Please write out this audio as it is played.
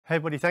Hey,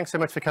 everybody, thanks so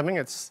much for coming.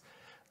 It's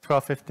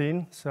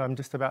 12:15, so I'm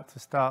just about to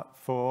start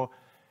for,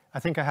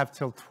 I think I have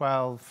till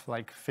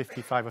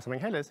 12:55 or something.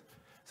 Hey, Liz.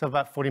 So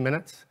about 40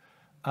 minutes.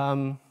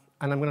 And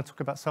I'm going to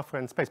talk about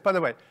software in space. By the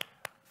way,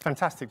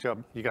 fantastic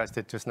job you guys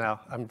did just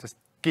now. I'm just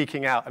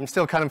geeking out. I'm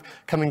still kind of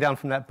coming down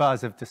from that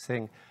buzz of just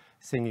seeing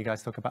you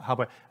guys talk about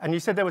hardware. And you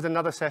said there was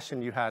another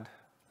session you had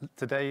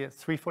today at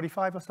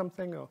 3:45 or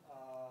something? Or?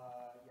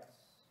 Yes.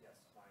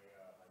 My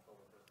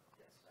coworker,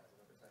 has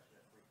another session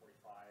at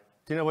 3:45.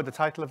 Do you know what the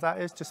title of that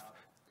is? Just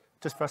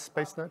for us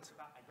space nerds?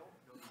 I don't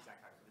know the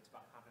exact title, but it's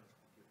about confidential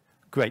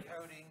computing. Great.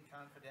 Coding,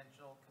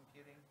 confidential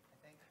computing, I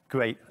think.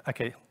 Great.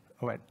 Okay.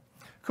 All right.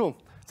 Cool.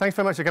 Thanks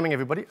very much for coming,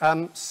 everybody.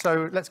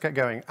 So let's get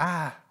going.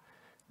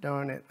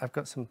 Darn it. I've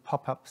got some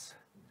pop-ups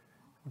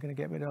I'm going to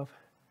get rid of.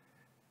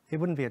 It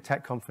wouldn't be a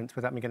tech conference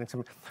without me getting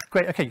some.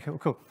 Great. Okay,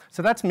 cool.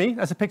 So that's me.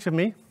 That's a picture of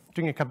me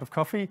drinking a cup of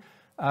coffee.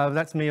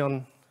 That's me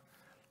on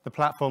the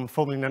platform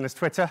formerly known as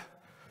Twitter.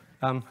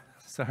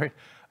 Sorry.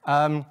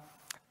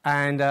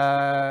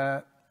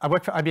 I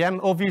work for IBM.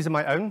 All views are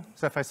my own.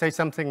 So if I say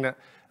something that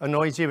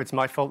annoys you, it's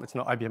my fault. It's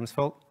not IBM's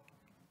fault.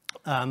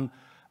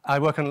 I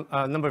work on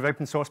a number of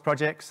open source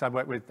projects. I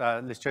work with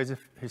Liz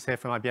Joseph, who's here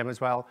from IBM as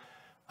well,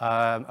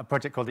 a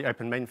project called the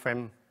Open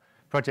Mainframe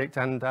Project.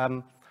 And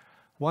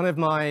one of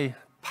my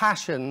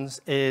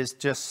passions is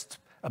just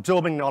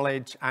absorbing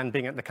knowledge and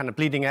being at the kind of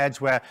bleeding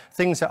edge where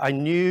things that I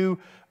knew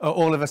are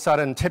all of a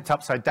sudden tipped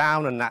upside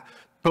down, and that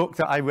book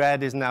that I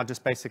read is now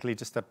just basically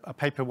just a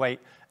paperweight.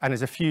 And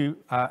there's a few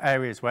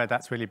areas where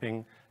that's really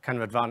being kind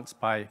of advanced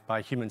by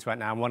humans right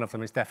now. And one of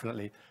them is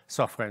definitely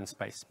software in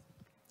space.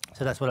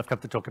 So that's what I've come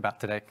to talk about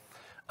today.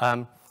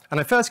 And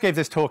I first gave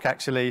this talk,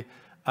 actually,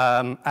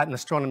 at an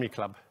astronomy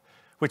club,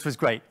 which was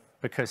great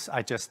because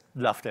I just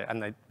loved it,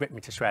 and they ripped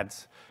me to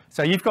shreds.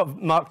 So you've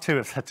got Mark II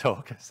of the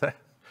talk. So,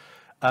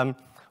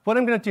 what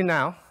I'm going to do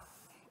now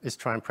is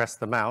try and press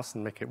the mouse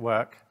and make it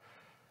work.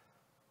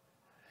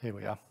 Here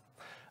we are.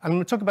 I'm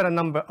going to talk about a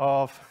number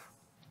of,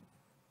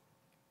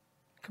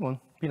 come on,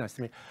 be nice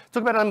to me.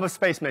 Talk about a number of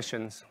space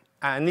missions.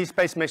 And these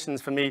space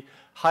missions, for me,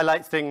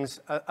 highlight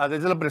things. There's a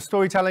little bit of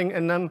storytelling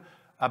in them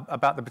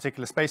about the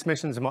particular space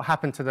missions and what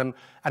happened to them,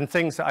 and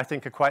things that I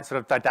think are quite sort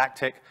of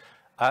didactic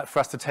for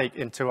us to take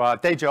into our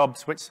day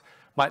jobs, which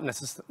might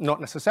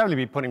not necessarily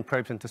be putting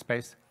probes into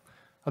space.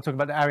 I'll talk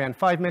about the Ariane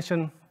 5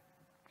 mission,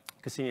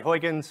 Cassini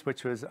Huygens,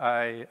 which was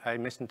a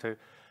mission to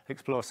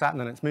explore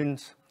Saturn and its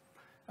moons.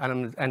 And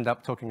I'm going to end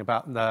up talking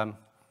about the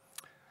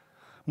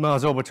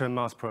Mars orbiter and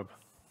Mars probe.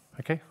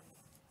 Okay?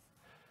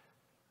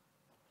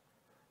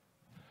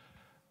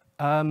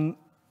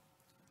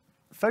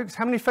 Folks,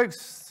 how many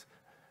folks,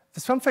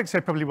 there's some folks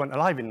who probably weren't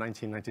alive in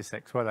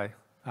 1996, were they?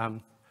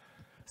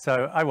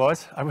 So I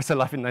was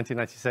alive in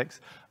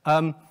 1996.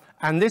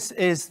 And this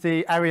is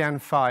the Ariane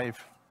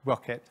 5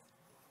 rocket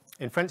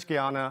in French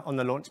Guiana on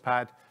the launch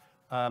pad,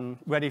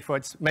 ready for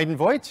its maiden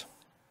voyage.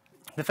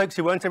 The folks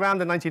who weren't around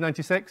in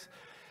 1996,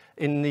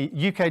 in the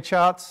UK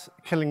charts,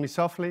 Killing Me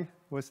Softly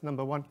was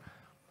 #1.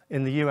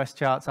 In the US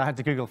charts, I had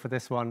to Google for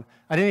this one.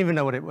 I didn't even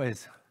know what it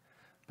was.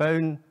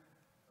 Bone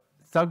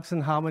Thugs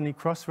and Harmony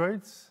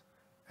Crossroads?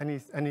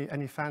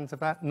 Any fans of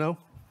that? No?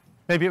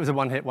 Maybe it was a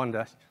one-hit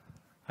wonder.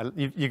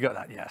 You got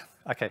that, yeah.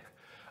 Okay.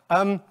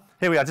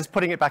 Here we are, just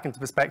putting it back into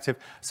perspective.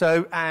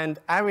 So, and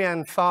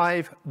Ariane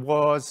 5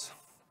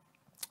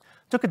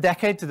 took a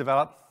decade to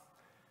develop.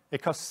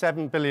 It cost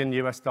 $7 billion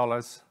US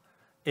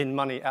in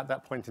money at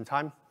that point in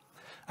time.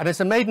 And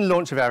it's a maiden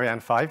launch of Ariane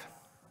 5.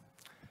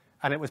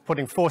 And it was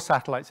putting 4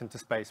 satellites into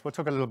space. We'll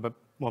talk a little bit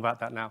more about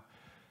that now.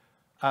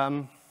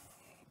 And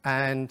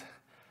I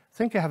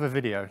think I have a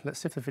video. Let's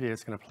see if the video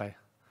is going to play.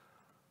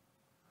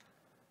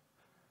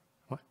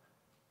 What?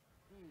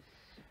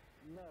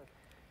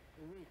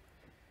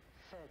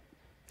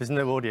 There's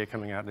no audio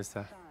coming out, is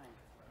there?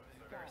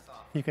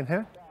 You can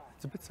hear it?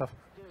 It's a bit soft.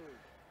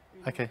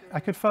 Okay, I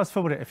could fast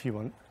forward it if you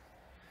want.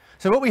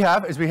 So what we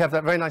have is we have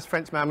that very nice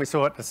French man we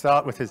saw at the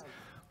start with his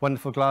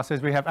wonderful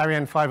glasses. We have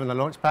Ariane 5 on the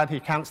launch pad. He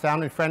counts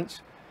down in French.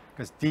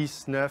 Goes 10,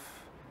 9,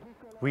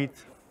 8,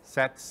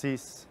 7,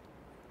 6,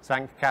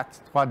 5, 4,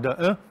 3, 2,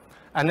 1.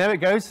 And there it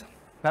goes.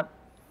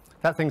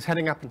 That thing's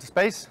heading up into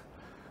space.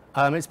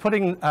 It's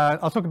putting,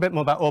 I'll talk a bit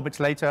more about orbits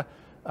later,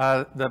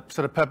 the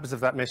sort of purpose of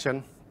that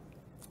mission.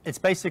 It's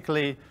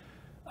basically,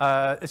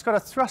 it's got a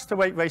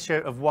thrust-to-weight ratio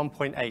of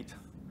 1.8.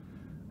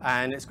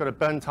 And it's got a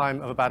burn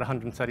time of about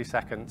 130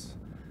 seconds.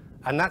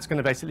 And that's going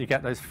to basically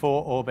get those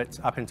 4 orbits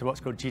up into what's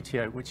called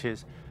GTO, which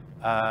is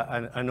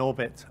an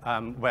orbit,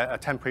 a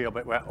temporary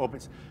orbit where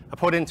orbits are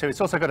put into.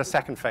 It's also got a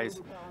second phase.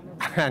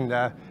 And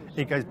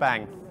it goes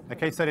bang.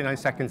 Okay, 39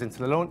 seconds into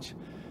the launch,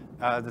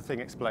 the thing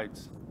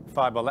explodes.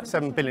 Fireball, that's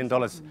 $7 billion.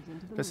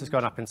 This has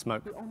gone up in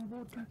smoke. The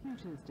onboard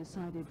computers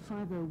decided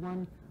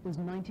 501 was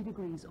 90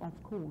 degrees off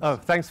course. Oh,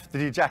 thanks.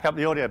 Did you jack up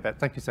the audio a bit?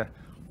 Thank you, sir.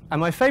 And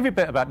my favorite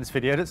bit about this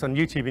video that's on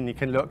YouTube and you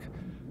can look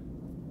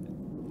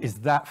is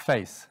that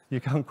face. You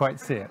can't quite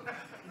see it.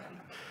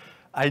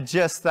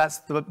 That's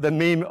the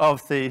meme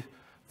of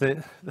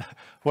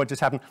what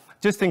just happened.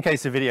 Just in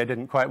case the video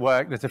didn't quite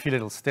work, there's a few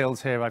little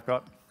stills here I've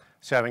got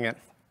showing it.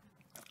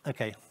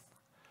 Okay,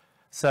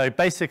 so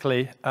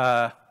basically,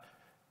 how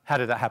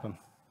did that happen?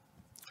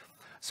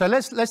 So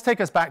let's take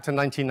us back to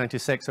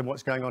 1996 and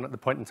what's going on at the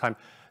point in time.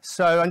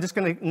 So I'm just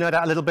going to nerd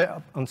out a little bit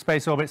on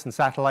space orbits and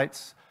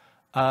satellites.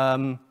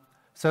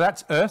 So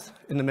that's Earth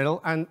in the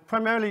middle, and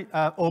primarily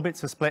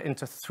orbits are split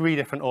into 3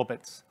 different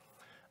orbits.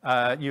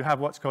 You have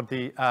what's called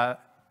the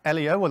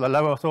LEO, or the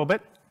low Earth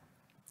orbit.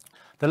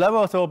 The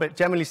low Earth orbit,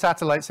 generally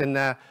satellites in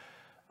there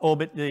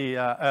orbit the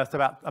Earth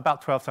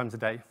about 12 times a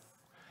day.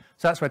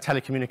 So that's where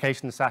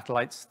telecommunications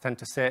satellites tend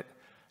to sit,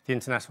 the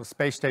International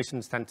Space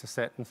Stations tend to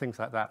sit, and things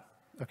like that,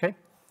 okay?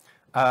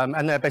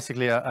 And they're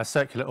basically a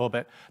circular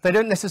orbit. They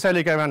don't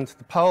necessarily go around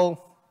the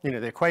pole,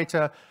 the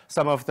equator.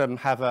 Some of them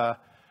have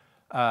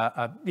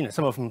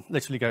some of them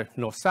literally go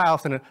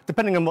north-south, and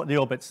depending on what the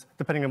orbits,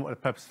 depending on what the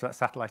purpose of that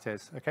satellite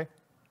is, okay?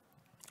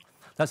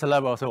 That's a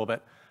low Earth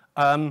orbit.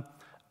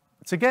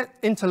 To get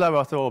into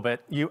low Earth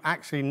orbit, you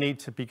actually need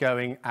to be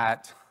going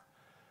at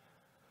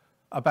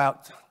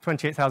about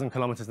 28,000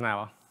 kilometers an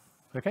hour,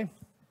 okay?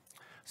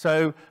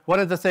 So one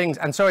of the things,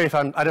 and sorry if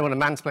I don't want to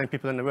mansplain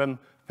people in the room,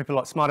 people a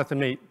lot smarter than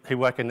me who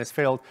work in this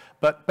field,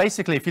 but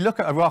basically if you look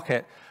at a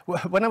rocket,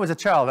 when I was a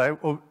child,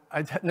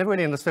 I never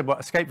really understood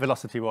what escape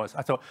velocity was.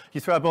 I thought you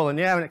throw a ball in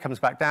the air and it comes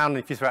back down, and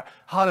if you throw it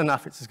hard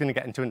enough, it's just going to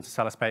get into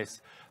interstellar space.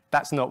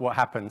 That's not what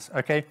happens,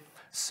 okay?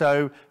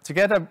 So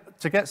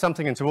to get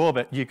something into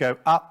orbit, you go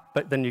up,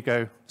 but then you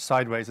go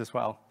sideways as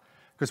well.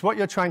 Because what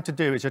you're trying to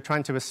do is you're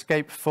trying to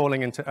escape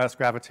falling into Earth's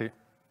gravity.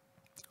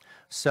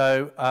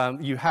 So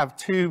you have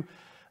 2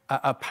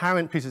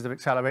 apparent pieces of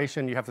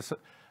acceleration. You have the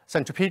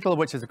centripetal,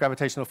 which is the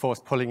gravitational force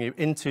pulling you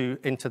into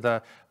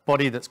the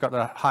body that's got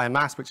the higher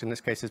mass, which in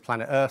this case is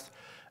planet Earth.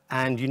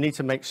 And you need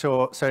to make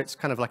sure, so it's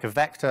kind of like a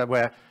vector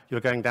where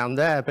you're going down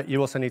there, but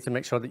you also need to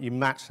make sure that you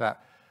match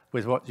that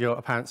with what your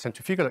apparent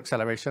centrifugal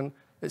acceleration.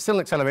 It's still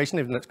an acceleration,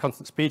 even though it's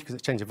constant speed, because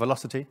it's changing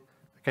velocity,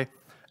 okay?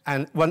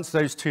 And once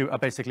those 2 are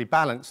basically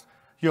balanced,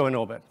 you're in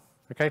orbit,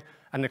 okay?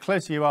 And the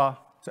closer you are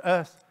to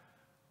Earth,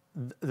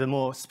 the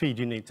more speed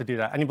you need to do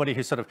that. Anybody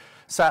who's sort of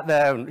sat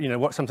there and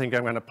watched something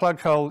going around a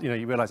plug hole,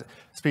 you realize it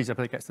speeds up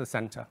as it gets to the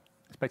center.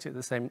 It's basically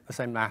the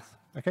same math,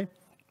 okay?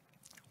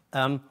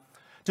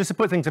 Just to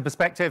put things in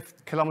perspective,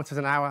 kilometers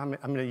an hour, I'm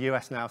in the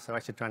US now, so I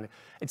should try and,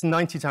 it's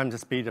 90 times the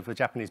speed of the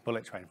Japanese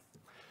bullet train.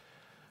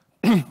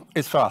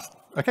 It's fast,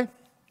 okay?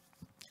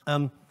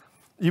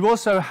 You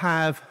also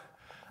have,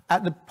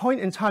 at the point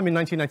in time in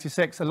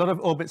 1996, a lot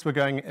of orbits were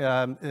going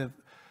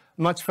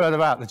much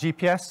further out. The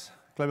GPS,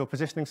 Global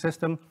Positioning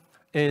System,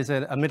 is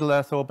a middle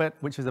Earth orbit,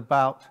 which is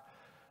about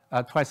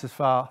twice as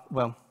far,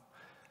 well,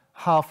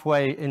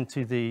 halfway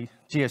into the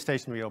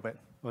geostationary orbit,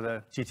 or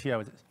the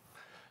GTO,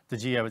 the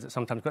GEO as it's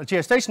sometimes called.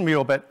 Geostationary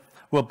orbit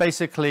will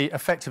basically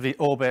effectively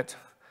orbit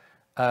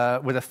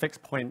with a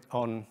fixed point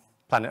on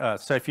planet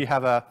Earth. So if you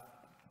have a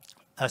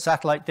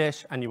satellite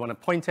dish and you want to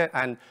point it,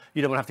 and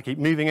you don't want to have to keep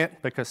moving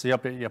it because the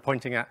object you're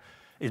pointing at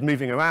is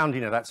moving around,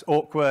 that's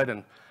awkward,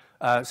 and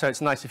so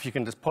it's nice if you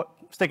can just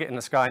stick it in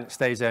the sky and it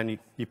stays there, and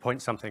you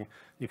point something,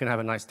 you can have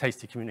a nice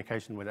tasty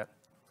communication with it.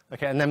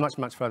 Okay, and then much,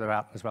 much further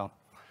out as well.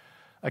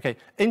 Okay,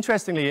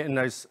 interestingly, in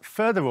those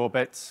further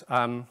orbits,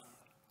 you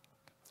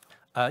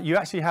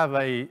actually have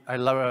a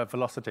lower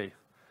velocity.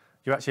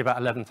 You're actually about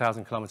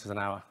 11,000 kilometers an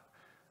hour,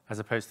 as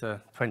opposed to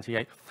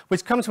 28,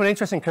 which comes from an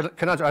interesting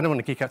conundrum. I don't want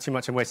to geek out too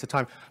much and waste the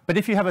time, but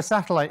if you have a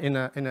satellite in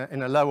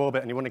a low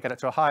orbit and you want to get it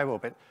to a higher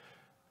orbit,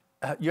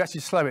 you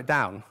actually slow it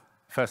down,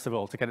 first of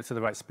all, to get it to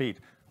the right speed.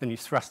 Then you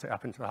thrust it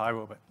up into the higher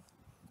orbit,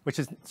 which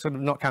is sort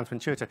of not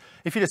counterintuitive.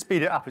 If you just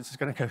speed it up, it's just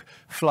going to go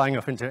flying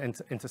off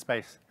into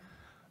space.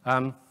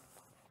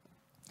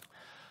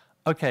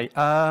 Okay.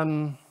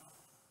 The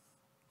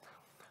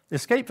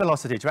escape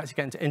velocity to actually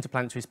get into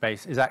interplanetary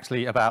space is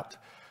actually about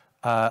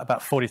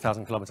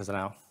 40,000 kilometers an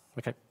hour.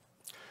 Okay.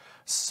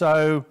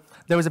 So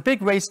there was a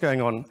big race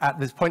going on at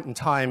this point in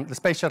time. The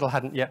space shuttle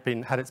hadn't yet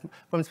when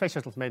the space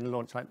shuttle's made and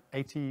launched, like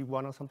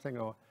 81 or something,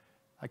 or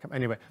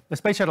anyway, the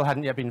space shuttle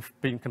hadn't yet been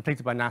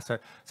completed by NASA.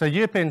 So the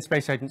European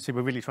Space Agency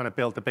were really trying to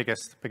build the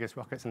biggest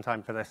rockets in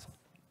time for this.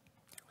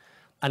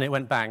 And it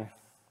went bang.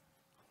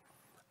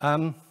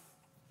 The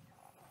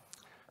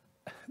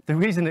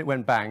reason it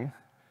went bang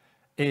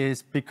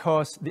is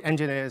because the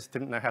engineers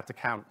didn't know how to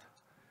count.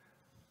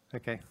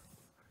 Okay.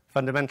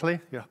 Fundamentally,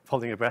 you're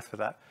holding your breath for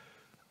that.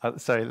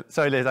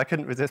 Sorry, Liz, I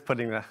couldn't resist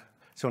putting the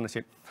sauna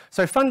suit.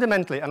 So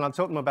fundamentally, and I'll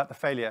talk more about the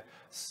failure.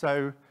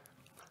 So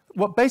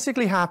what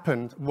basically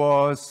happened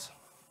was,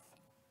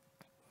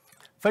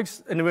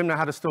 folks in the room know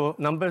how to store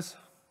numbers,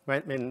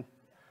 right? I mean,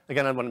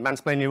 again, I don't want to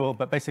mansplain you all,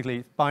 but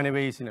basically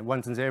binaries,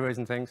 ones and zeros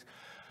and things.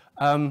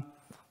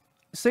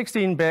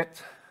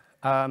 16-bit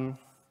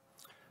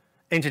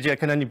integer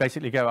can only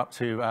basically go up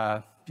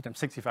to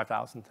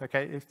 65,000,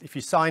 okay? If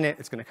you sign it,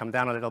 it's going to come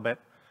down a little bit.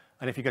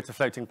 And if you go to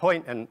floating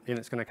point, and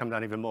it's going to come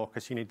down even more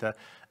because you need the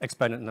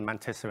exponent and the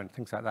mantissa and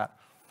things like that.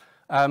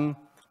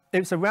 It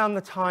was around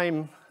the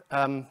time,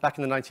 back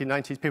in the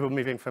 1990s, people were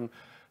moving from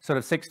sort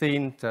of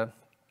 16 to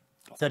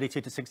 32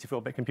 to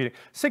 64-bit computing.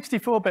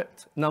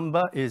 64-bit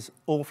number is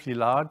awfully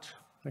large,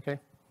 okay?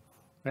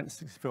 Right,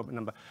 the 64-bit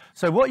number.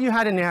 So what you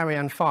had in the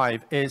Ariane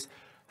 5 is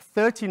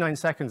 39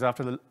 seconds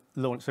after the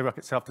launch, the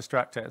rocket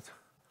self-destructed.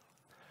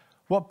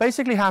 What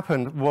basically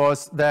happened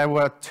was there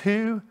were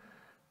two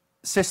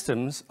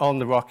systems on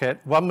the rocket.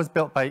 One was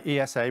built by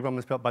ESA, one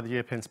was built by the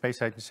European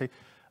Space Agency,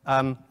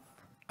 and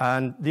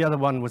the other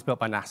one was built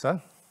by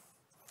NASA.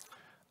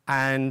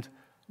 And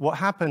what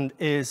happened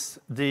is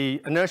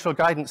the inertial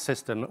guidance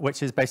system,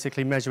 which is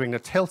basically measuring the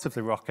tilt of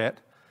the rocket,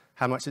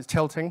 how much it's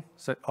tilting,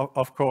 so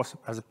of course,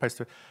 as opposed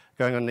to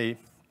going on the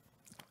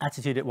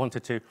attitude it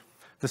wanted to.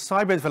 The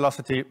sideways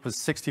velocity was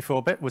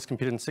 64-bit, was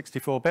computed in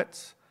 64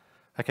 bits.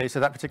 Okay, so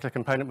that particular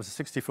component was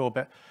a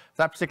 64-bit.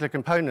 That particular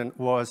component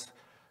was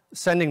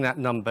sending that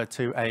number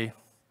to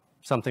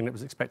something that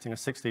was expecting a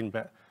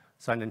 16-bit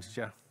signed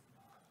integer.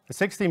 The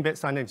 16-bit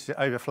signed integer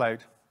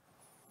overflowed.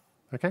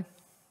 Okay?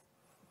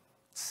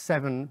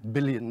 $7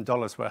 billion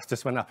worth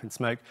just went up in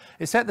smoke.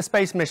 It set the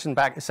space mission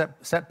back, it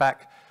set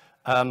back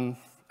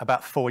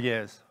about 4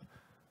 years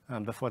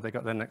before they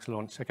got their next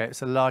launch. Okay, it's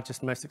the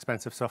largest, most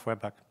expensive software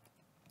bug.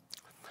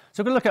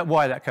 So we're going to look at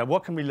why that occurred.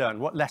 What can we learn?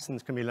 What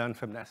lessons can we learn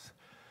from this?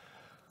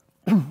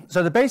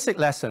 So the basic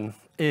lesson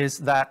is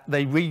that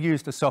they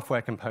reused a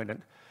software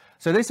component.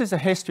 So this is a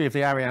history of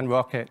the Ariane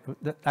rocket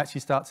that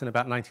actually starts in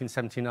about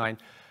 1979.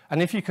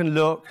 And if you can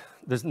look,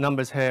 there's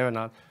numbers here, and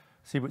I'll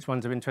see which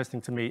ones are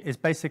interesting to me, is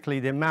basically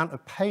the amount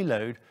of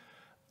payload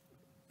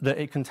that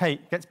it can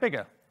take gets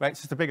bigger, right?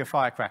 It's just a bigger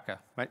firecracker,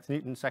 right? It's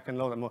Newton's second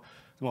law. The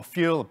more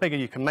fuel, the bigger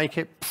you can make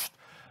it,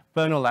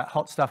 burn all that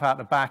hot stuff out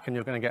the back, and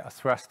you're going to get a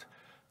thrust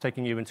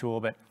taking you into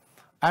orbit.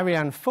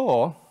 Ariane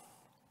 4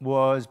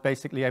 was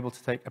basically able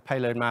to take a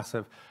payload mass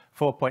of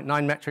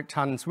 4.9 metric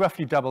tons,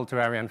 roughly double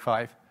to Ariane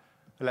 5,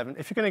 11.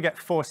 If you're going to get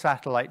 4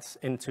 satellites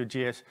into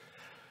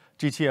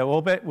GTO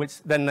orbit,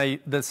 which then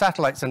the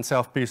satellites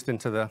themselves boost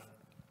into the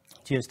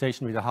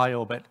geostationary, the high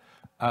orbit,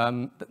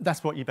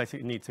 that's what you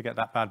basically need to get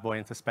that bad boy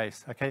into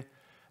space, okay?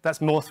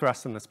 That's more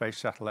thrust than the space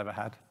shuttle ever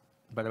had,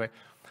 by the way.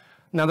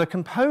 Now, the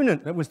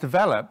component that was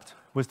developed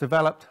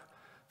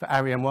for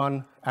Ariane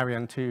 1,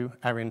 Ariane 2,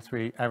 Ariane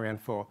 3, Ariane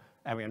 4,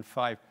 Ariane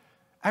 5.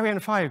 Ariane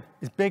 5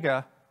 is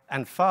bigger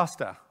and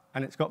faster,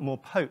 and it's got more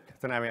poke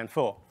than Ariane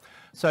 4.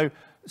 So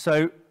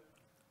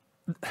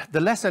the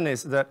lesson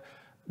is that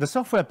the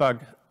software bug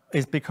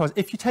is because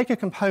if you take a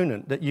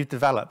component that you've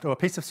developed or a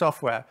piece of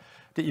software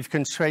that you've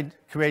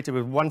created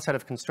with one set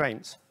of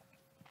constraints,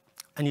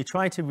 and you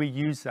try to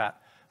reuse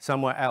that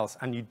somewhere else,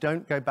 and you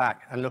don't go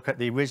back and look at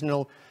the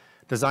original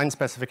design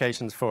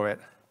specifications for it,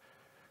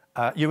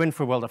 you're in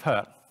for a world of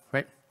hurt,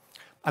 right?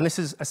 And this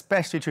is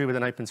especially true with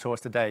an open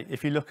source today.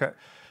 If you look at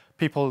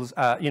people's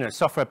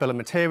software bill of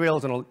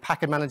materials and all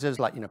package managers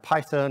like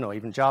Python or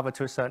even Java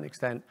to a certain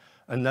extent,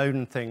 and Node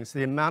and things,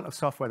 the amount of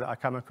software that I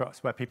come across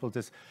where people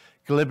just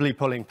glibly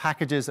pulling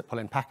packages that pull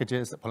in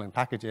packages that pull in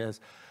packages,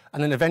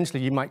 and then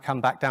eventually you might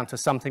come back down to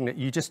something that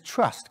you just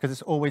trust because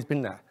it's always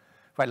been there,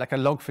 right? Like a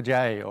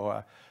log4j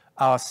or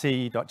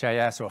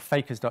rc.js or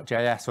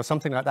fakers.js or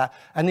something like that.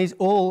 And these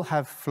all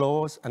have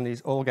flaws, and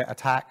these all get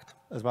attacked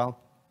as well,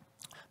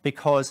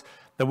 because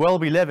the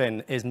world we live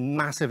in is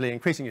massively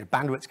increasing.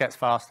 Bandwidth gets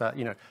faster,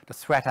 the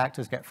threat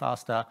actors get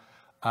faster,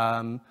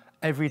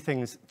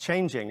 everything's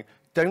changing.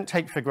 Don't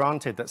take for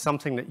granted that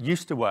something that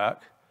used to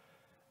work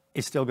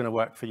is still going to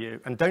work for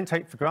you. And don't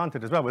take for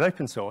granted as well with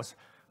open source,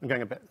 I'm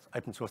going a bit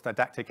open source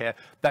didactic here,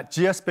 that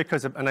just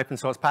because an open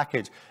source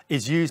package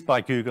is used by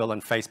Google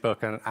and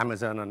Facebook and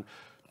Amazon and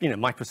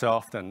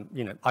Microsoft and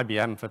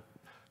IBM for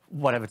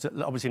whatever,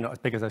 obviously not as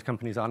big as those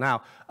companies are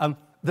now,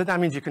 that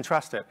means you can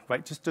trust it,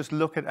 right? Just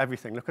look at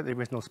everything, look at the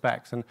original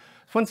specs. And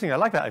one thing I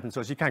like about open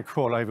source, you can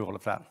crawl over all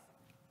of that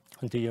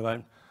and do your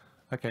own.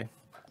 Okay,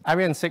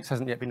 Ariane 6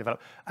 hasn't yet been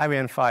developed.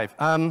 Ariane 5.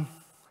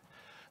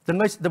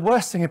 The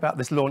worst thing about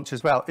this launch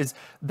as well is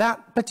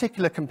that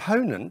particular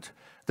component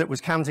that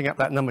was counting up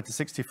that number to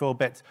 64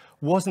 bits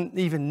wasn't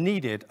even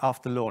needed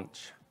after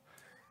launch.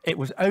 It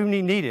was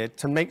only needed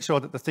to make sure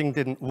that the thing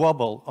didn't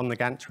wobble on the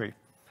gantry.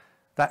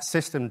 That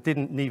system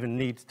didn't even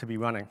need to be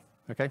running,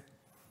 okay?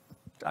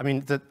 I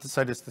mean,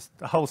 so there's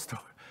the whole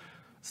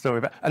story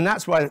about, and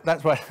that's why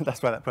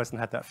that person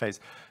had that phase.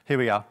 Here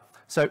we are.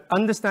 So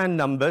understand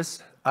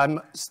numbers.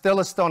 I'm still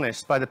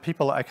astonished by the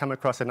people that I come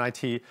across in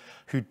IT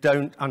who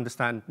don't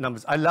understand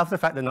numbers. I love the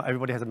fact that not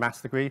everybody has a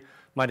maths degree.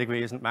 My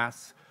degree isn't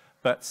maths,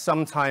 but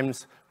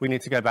sometimes we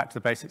need to go back to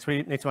the basics.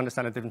 We need to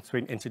understand the difference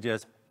between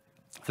integers,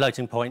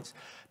 floating points,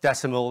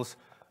 decimals.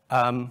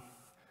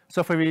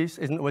 Software reuse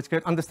isn't always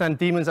good. Understand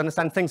daemons,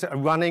 understand things that are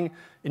running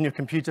in your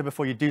computer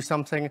before you do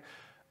something.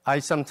 I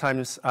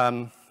sometimes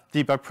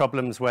debug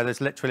problems where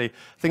there's literally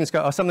things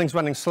go, oh, something's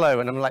running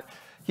slow, and I'm like,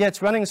 yeah,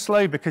 it's running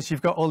slow because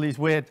you've got all these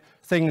weird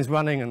things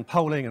running and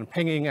polling and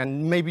pinging,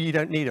 and maybe you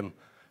don't need them,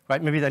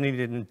 right? Maybe they're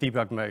needed in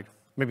debug mode.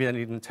 Maybe they're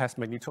needed in test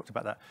mode. You talked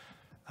about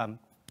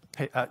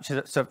that.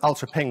 Sort of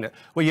ultra ping that,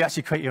 where you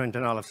actually create your own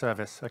denial of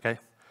service, okay?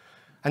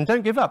 And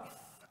don't give up.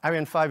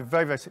 Ariane 5,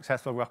 very, very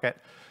successful rocket.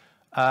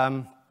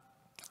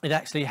 It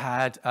actually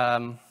had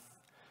over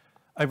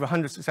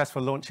 100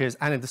 successful launches,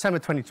 and in December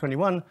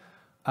 2021,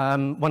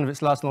 one of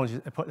its last launches,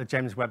 it put the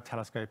James Webb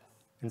Telescope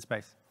in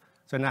space.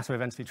 So NASA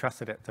eventually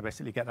trusted it to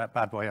basically get that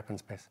bad boy up in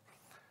space,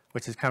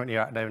 which is currently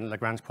out there in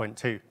Lagrange point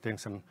 2, doing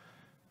some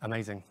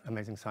amazing,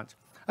 amazing science.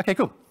 Okay,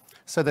 cool.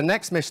 So the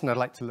next mission I'd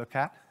like to look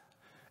at.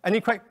 Any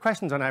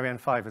questions on Ariane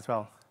 5 as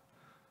well?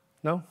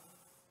 No?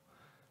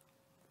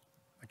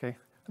 Okay.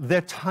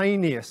 The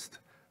tiniest,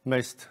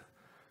 most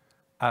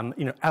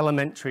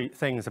elementary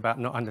things about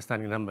not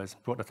understanding numbers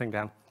brought the thing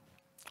down.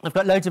 I've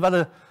got loads of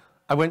other,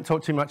 I won't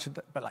talk too much,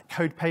 but like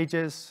code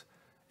pages.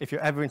 If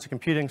you're ever into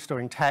computing,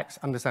 storing text,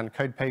 understand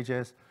code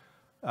pages.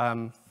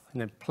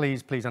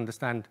 Please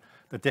understand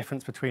the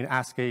difference between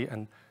ASCII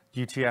and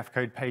UTF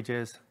code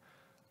pages.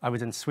 I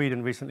was in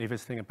Sweden recently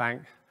visiting a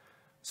bank.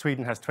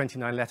 Sweden has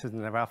 29 letters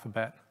in their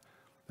alphabet.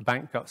 The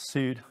bank got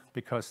sued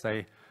because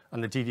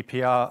on the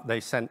GDPR, they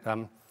sent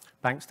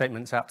bank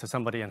statements out to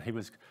somebody, and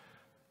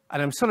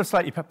and I'm sort of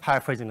slightly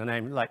paraphrasing the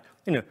name, like,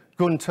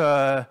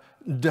 Gunther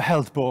de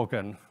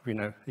Heldborgen,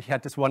 he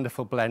had this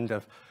wonderful blend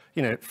of,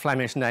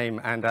 Flemish name,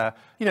 and,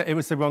 it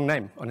was the wrong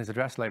name on his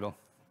address label.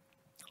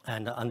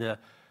 And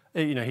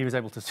he was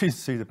able to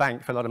sue the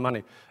bank for a lot of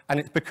money. And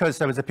it's because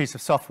there was a piece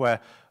of software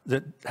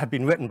that had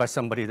been written by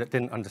somebody that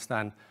didn't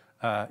understand,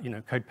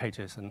 code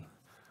pages. And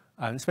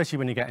especially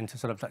when you get into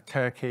sort of like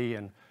Turkey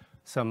and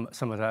some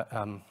of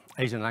the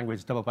Asian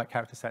language, double byte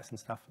character sets and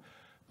stuff.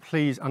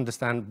 Please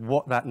understand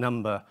what that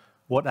number,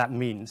 what that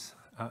means,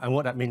 and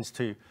what that means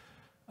to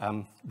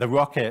the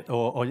rocket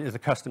or the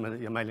customer that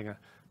you're mailing a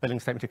billing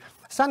statement to.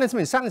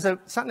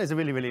 Saturn is a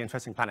really, really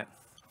interesting planet.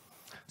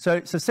 So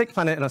it's the 6th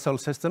planet in our solar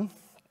system.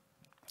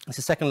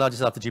 It's the 2nd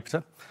largest after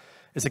Jupiter.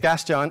 It's a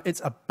gas giant.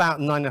 It's about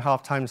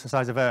 9.5 times the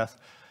size of Earth.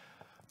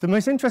 The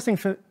most interesting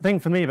thing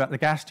for me about the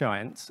gas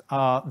giants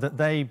are that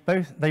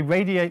they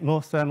radiate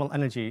more thermal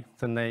energy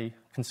than they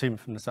consume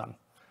from the sun.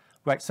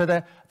 Right, so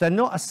they're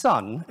not a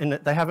sun in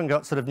that they haven't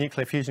got sort of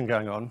nuclear fusion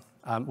going on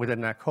within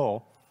their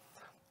core,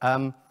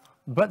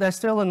 but they're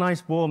still a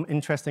nice, warm,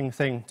 interesting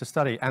thing to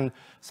study. And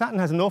Saturn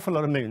has an awful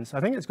lot of moons.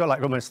 I think it's got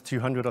like almost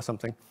 200 or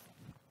something.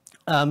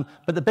 But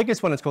the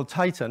biggest one is called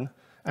Titan,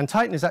 and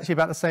Titan is actually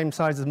about the same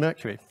size as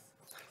Mercury.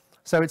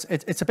 So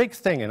it's a big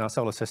thing in our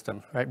solar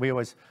system, right? We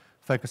always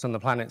focus on the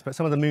planets, but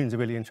some of the moons are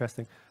really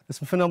interesting. There's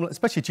some phenomenal,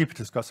 especially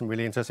Jupiter's got some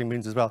really interesting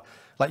moons as well,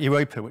 like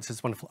Europa, which is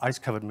this wonderful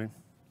ice-covered moon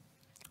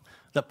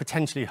that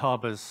potentially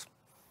harbors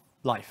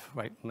life,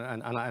 right?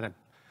 And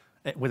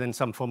within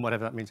some form,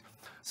 whatever that means.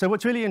 So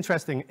what's really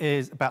interesting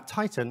about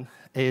Titan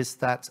is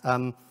that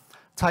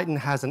Titan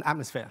has an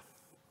atmosphere,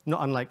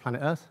 not unlike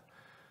planet Earth.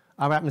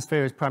 Our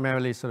atmosphere is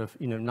primarily sort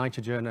of,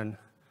 nitrogen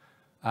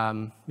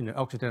and,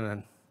 oxygen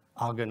and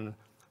argon, a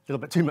little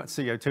bit too much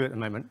CO2 at the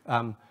moment.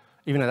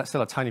 Even though that's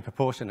still a tiny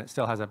proportion, it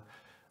still has a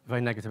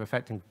very negative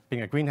effect in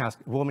being a greenhouse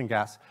warming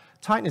gas.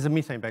 Titan is a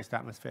methane-based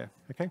atmosphere,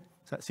 okay?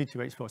 So that's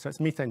C2H4, so it's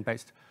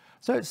methane-based.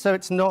 So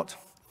it's not,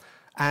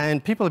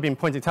 and people have been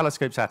pointing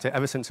telescopes at it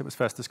ever since it was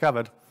first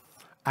discovered,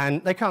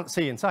 and they can't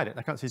see inside it.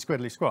 They can't see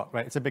squiddly squat,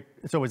 right?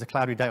 It's always a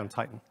cloudy day on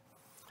Titan.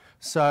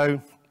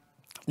 So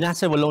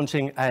NASA were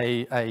launching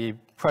a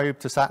probe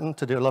to Saturn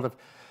to do a lot of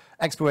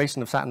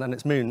exploration of Saturn and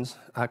its moons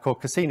called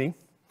Cassini.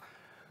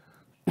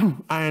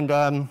 And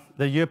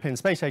the European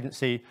Space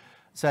Agency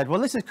said,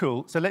 well, this is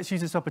cool, so let's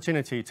use this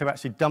opportunity to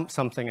actually dump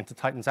something into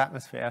Titan's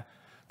atmosphere,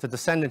 to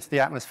descend into the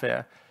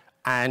atmosphere,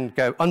 and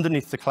go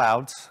underneath the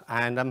clouds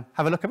and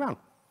have a look around.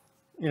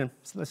 So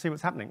let's see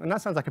what's happening. And that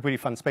sounds like a pretty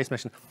fun space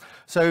mission.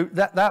 So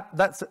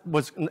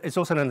it's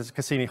also known as the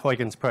Cassini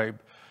Huygens probe.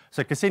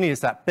 So Cassini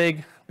is that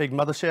big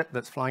mothership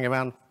that's flying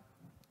around,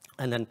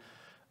 and then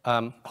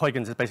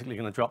Huygens is basically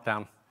going to drop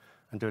down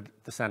and do a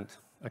descent.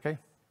 Okay?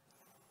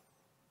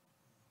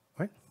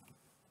 Right?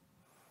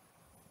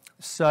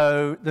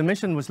 So the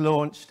mission was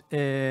launched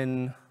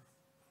in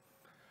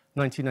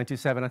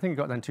 1997. I think it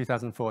got there in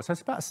 2004. So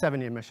it's about a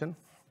 7-year mission.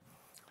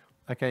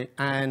 Okay,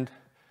 and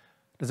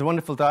there's a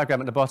wonderful diagram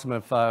at the bottom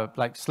of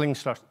like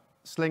slingshotting.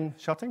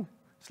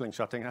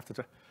 Slingshotting, I have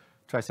to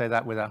try to say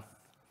that with a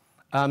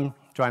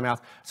dry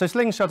mouth. So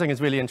slingshotting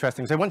is really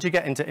interesting. So once you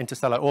get into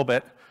interstellar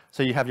orbit,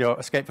 so you have your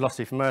escape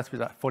velocity from Earth, which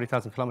is like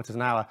 40,000 kilometers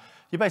an hour,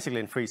 you're basically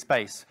in free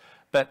space.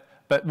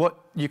 But what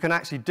you can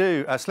actually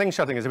do,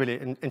 slingshotting is a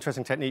really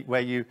interesting technique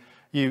where you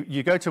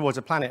go towards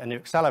a planet and you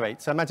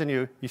accelerate. So imagine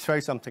you throw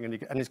something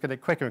and it's going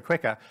quicker and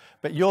quicker,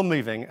 but you're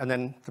moving and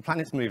then the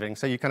planet's moving,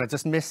 so you kind of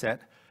just miss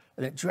it,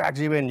 and it drags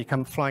you in, you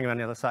come flying around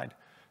the other side.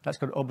 That's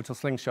called orbital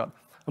slingshot.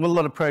 And what a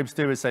lot of probes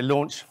do is they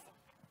launch,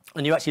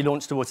 and you actually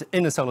launch towards the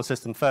inner solar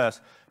system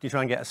first. You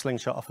try and get a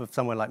slingshot off of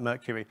somewhere like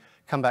Mercury,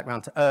 come back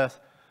round to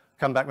Earth,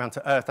 come back round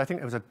to Earth. I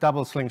think there was a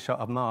double slingshot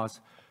of Mars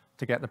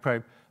to get the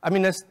probe. I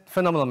mean, there's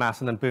phenomenal mass,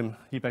 and then boom,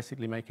 you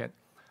basically make it.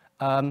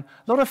 A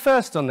lot of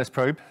firsts on this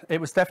probe.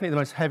 It was definitely the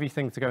most heavy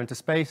thing to go into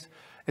space.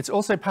 It's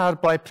also powered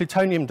by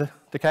plutonium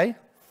decay.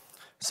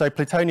 So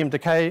plutonium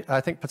decay, I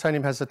think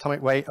plutonium has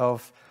atomic weight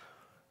of,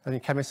 any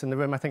chemists in the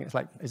room, I think it's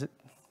like, is it?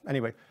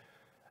 Anyway,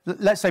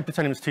 let's say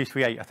plutonium is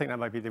 238. I think that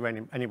might be the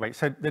uranium anyway.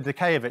 So the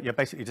decay of it, you're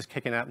basically just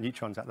kicking out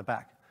neutrons at the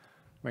back,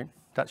 right?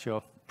 That's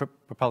your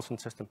propulsion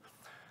system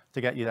to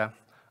get you there.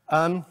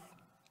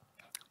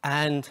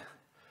 And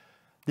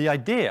the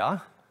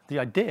idea the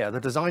idea, the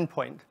design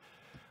point,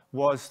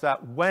 was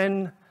that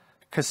when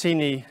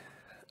Cassini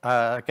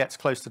gets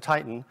close to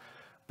Titan,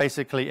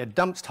 basically it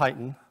dumps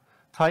Titan.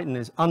 Titan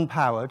is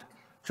unpowered,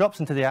 drops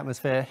into the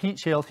atmosphere, heat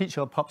shield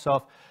pops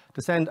off,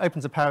 descend,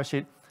 opens a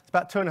parachute. It's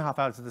about 2.5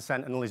 hours of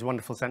descent, and all these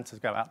wonderful sensors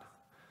go out.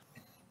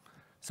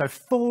 So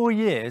 4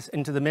 years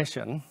into the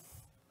mission,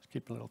 just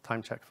keep a little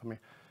time check for me,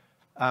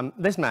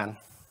 this man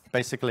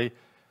basically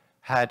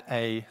had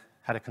a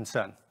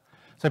concern.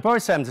 So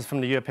Boris Sems is from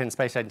the European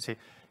Space Agency.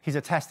 He's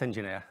a test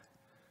engineer,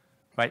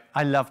 right?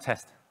 I love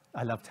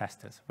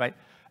testers, right?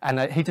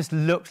 And he just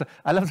looks,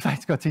 I love the fact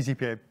he's got a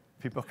TCP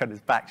book on his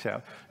back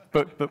shelf,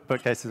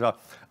 bookcase as well.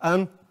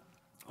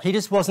 He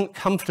just wasn't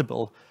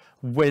comfortable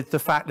with the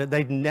fact that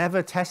they'd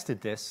never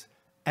tested this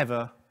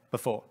ever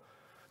before.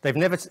 They've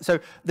never, so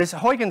this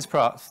Huygens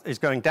part is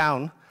going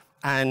down,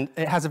 and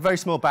it has a very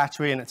small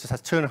battery, and it just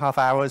has 2.5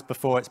 hours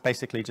before it's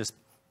basically just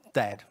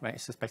dead, right?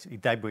 It's just basically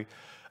debris.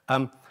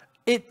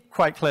 It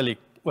quite clearly,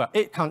 well,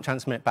 it can't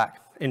transmit back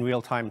in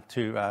real time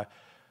to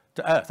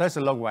Earth. That's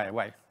a long way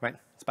away, right?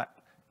 It's about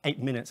 8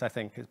 minutes, I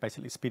think, is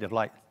basically the speed of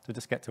light to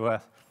just get to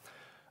Earth.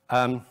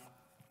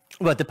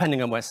 Well,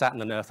 depending on where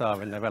Saturn and Earth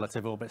are in their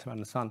relative orbits around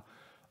the sun.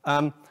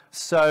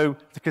 So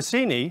the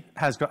Cassini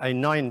has got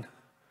a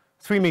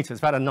 3 meters,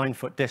 about a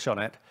 9-foot dish on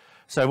it.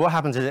 So what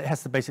happens is it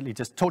has to basically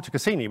just talk to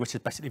Cassini, which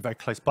is basically very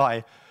close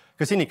by.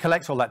 Cassini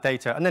collects all that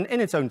data, and then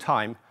in its own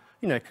time,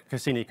 you know,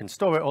 Cassini can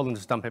store it all and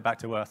just dump it back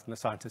to Earth, and the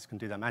scientists can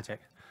do their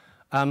magic.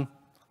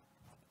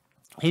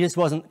 He just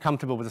wasn't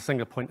comfortable with a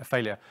single point of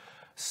failure.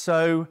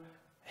 So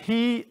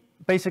he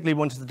basically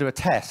wanted to do a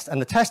test,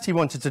 and the test he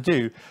wanted to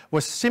do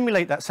was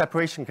simulate that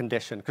separation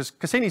condition, because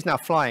Cassini's now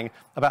flying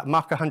about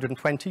Mach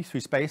 120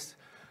 through space.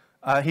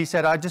 He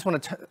said, I just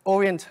want to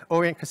orient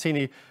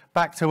Cassini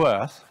back to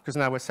Earth, because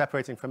now we're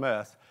separating from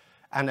Earth,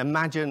 and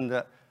imagine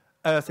that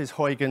Earth is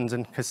Huygens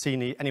and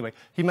Cassini. Anyway,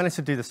 he managed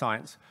to do the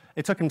science.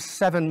 It took him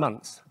 7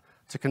 months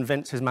to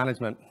convince his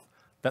management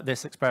that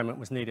this experiment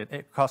was needed.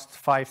 It cost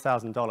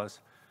 $5,000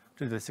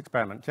 to do this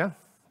experiment, yeah?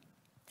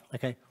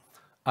 Okay.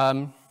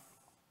 And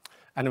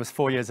there was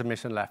 4 years of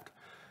mission left.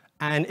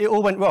 And it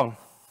all went wrong.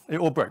 It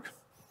all broke.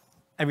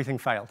 Everything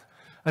failed.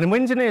 And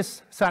when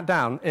engineers sat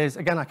down is,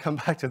 again, I come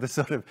back to the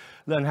sort of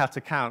learn how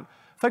to count.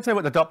 Folks know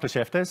what the Doppler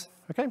shift is,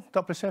 okay?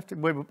 Doppler shift,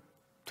 we were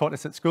taught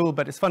this at school,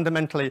 but it's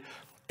fundamentally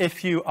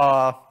if you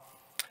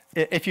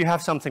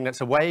have something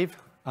that's a wave,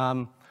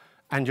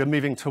 and you're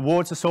moving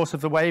towards the source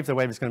of the wave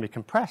is going to be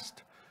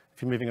compressed.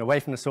 If you're moving away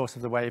from the source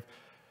of the wave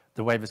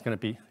is going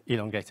to be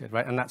elongated,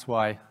 right? And that's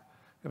why we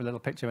have a little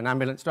picture of an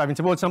ambulance driving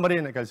towards somebody,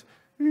 and it goes,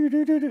 and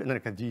then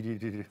it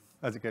goes,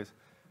 as it goes.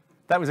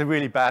 That was a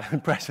really bad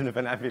impression of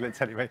an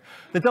ambulance anyway.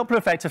 The Doppler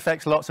effect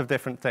affects lots of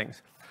different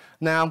things.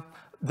 Now,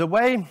 the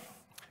way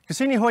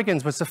Cassini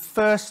Huygens was the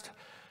first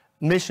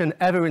mission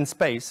ever in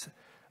space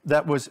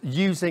that was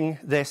using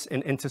this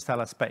in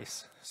interstellar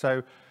space.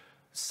 So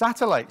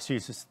satellites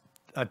use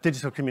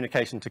digital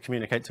communication to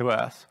communicate to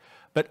Earth,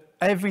 but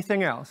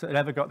everything else that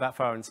ever got that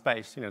far in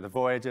space, you know, the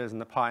Voyagers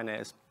and the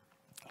Pioneers,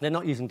 they're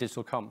not using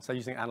digital comms, they're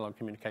using analog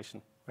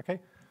communication, okay?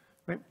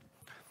 Right?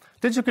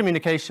 Digital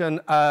communication,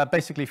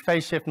 basically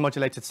phase shift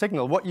modulated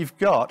signal. What you've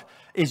got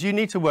is you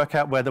need to work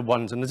out where the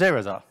ones and the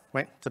zeros are,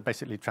 right? To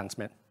basically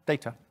transmit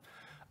data.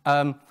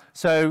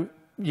 So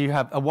you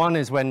have a one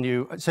is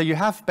when so you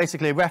have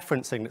basically a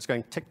referencing that's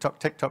going tick-tock,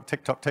 tick-tock,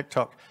 tick-tock,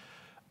 tick-tock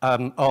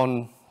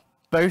on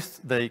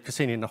both the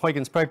Cassini and the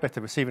Huygens probe, both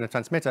the receiver and the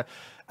transmitter.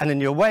 And then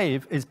your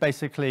wave is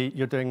basically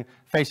you're doing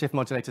phase shift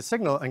modulated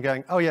signal and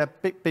going, oh yeah,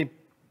 beep, beep,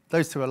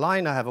 those two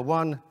align, I have a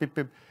one, beep,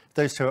 beep,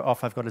 those two are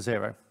off, I've got a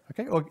zero.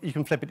 Okay? Or you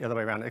can flip it the other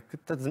way around. It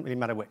doesn't really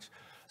matter which,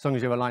 as long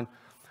as you align.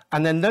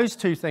 And then those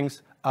two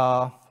things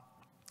are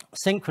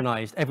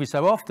synchronized. Every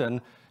so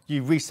often,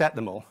 you reset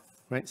them all.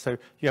 Right? So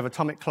you have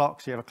atomic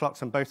clocks, you have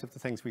clocks on both of the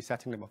things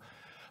resetting them all.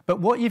 But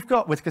what you've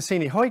got with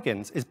Cassini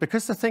Huygens is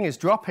because the thing is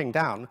dropping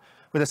down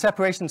with a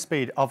separation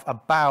speed of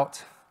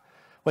about,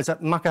 well, it's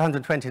at Mach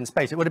 120 in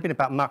space. It would have been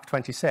about Mach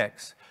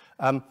 26.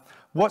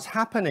 What's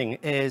happening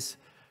is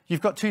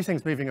you've got two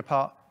things moving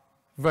apart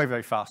very,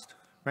 very fast.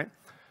 Right?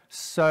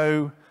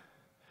 So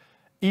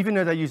even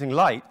though they're using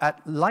light,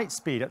 at light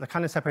speed, at the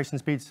kind of separation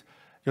speeds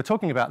you're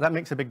talking about, that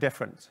makes a big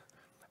difference.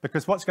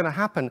 Because what's going to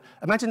happen,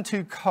 imagine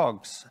two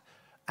cogs,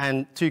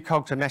 and two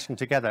cogs are meshing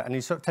together, and you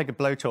sort of take a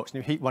blowtorch and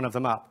you heat one of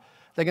them up.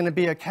 They're going to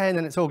be okay, and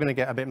then it's all going to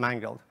get a bit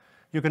mangled.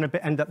 You're going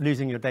to end up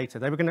losing your data.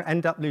 They were going to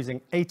end up losing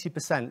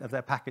 80% of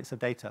their packets of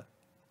data.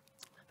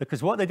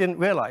 Because what they didn't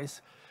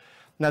realize,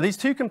 now these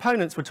two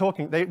components were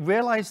talking, they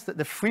realized that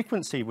the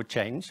frequency would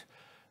change,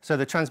 so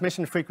the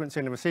transmission frequency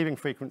and the receiving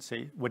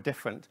frequency were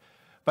different,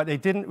 but they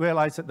didn't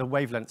realize that the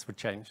wavelengths would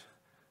change.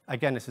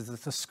 Again, this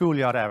is a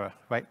schoolyard error,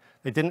 right?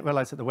 They didn't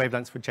realize that the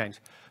wavelengths would change.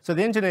 So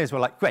the engineers were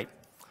like, great,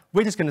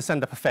 we're just going to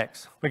send up a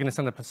fix. We're going to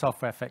send up a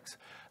software fix.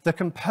 The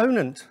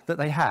component that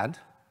they had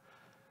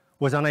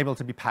was unable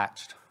to be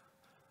patched.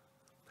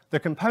 The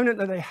component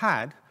that they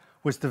had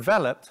was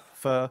developed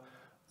for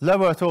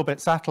low Earth orbit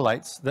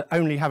satellites that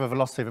only have a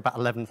velocity of about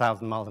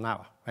 11,000 miles an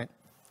hour, right?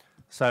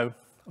 So,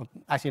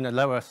 actually, no,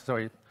 low Earth,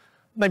 sorry,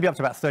 maybe up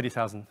to about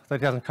 30,000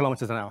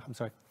 kilometers an hour, I'm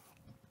sorry.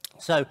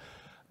 So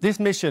this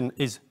mission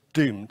is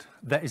doomed.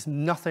 There is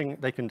nothing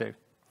they can do.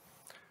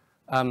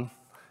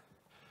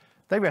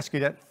 They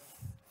rescued it,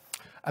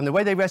 and the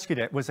way they rescued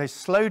it was they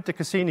slowed the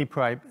Cassini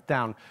probe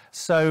down.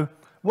 So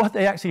what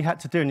they actually had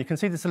to do, and you can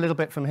see this a little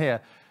bit from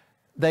here,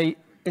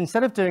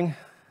 instead of doing,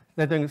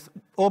 they're doing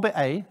orbit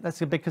A,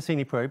 that's a big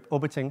Cassini probe,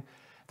 orbiting,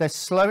 they're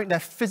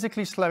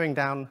physically slowing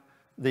down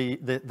the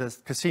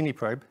Cassini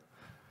probe.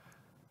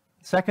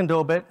 Second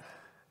orbit,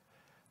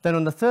 then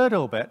on the third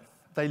orbit,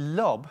 they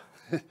lob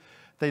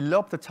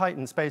the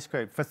Titan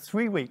spacecraft for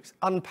 3 weeks,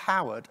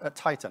 unpowered at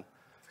Titan.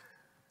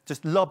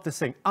 Just lob this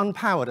thing,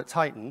 unpowered at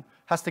Titan,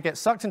 has to get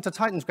sucked into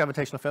Titan's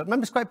gravitational field.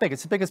 Remember, it's quite big,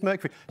 it's as big as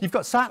Mercury. You've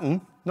got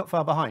Saturn, not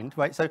far behind,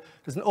 right? So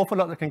there's an awful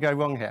lot that can go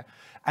wrong here.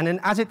 And then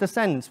as it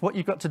descends, what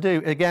you've got to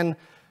do, again,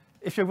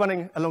 if you're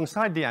running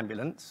alongside the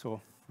ambulance, or,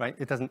 right,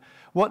 it doesn't,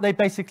 what they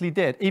basically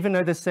did, even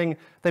though this thing,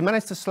 they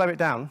managed to slow it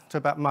down to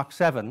about Mach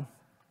 7,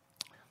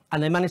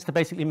 and they managed to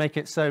basically make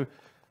it so,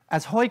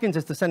 as Huygens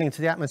is descending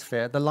into the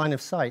atmosphere, the line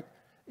of sight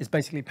is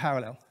basically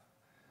parallel,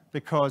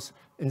 because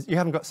you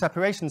haven't got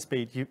separation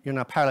speed, you're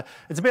now parallel.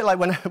 It's a bit like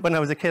when I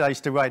was a kid, I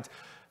used to ride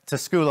to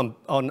school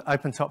on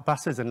open-top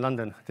buses in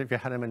London, if you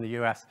had them in the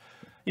US.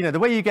 You know, the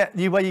way you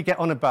get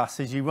on a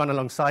bus is you run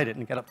alongside it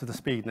and get up to the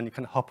speed, and then you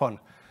kind of hop on.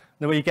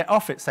 The way you get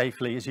off it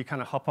safely is you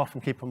kind of hop off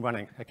and keep on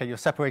running. Okay, your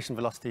separation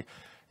velocity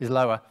is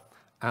lower.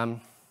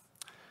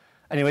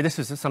 Anyway, this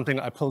was something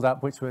that I pulled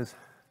up, which was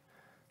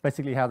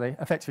basically how they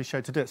effectively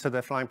showed to do it. So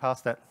they're flying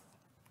past it.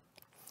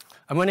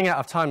 I'm running out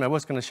of time. I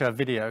was going to show a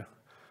video.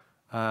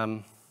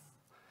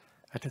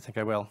 I don't think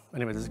I will.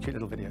 Anyway, there's a cute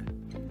little video.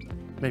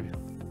 Maybe.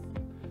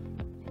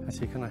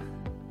 Actually,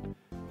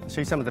 I'll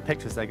show you some of the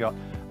pictures they got.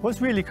 What's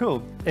really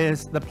cool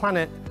is the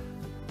planet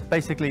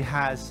basically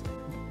has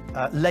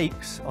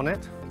lakes on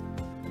it.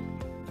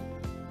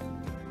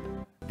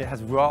 It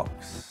has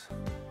rocks.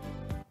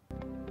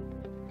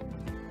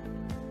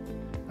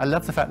 I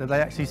love the fact that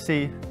they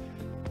actually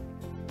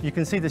you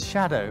can see the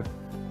shadow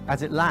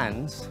as it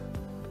lands.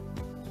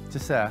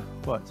 Just there,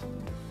 what?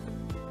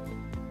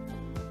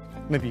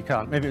 Maybe you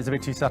can't, maybe it was a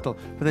bit too subtle,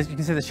 but you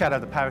can see the shadow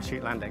of the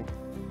parachute landing.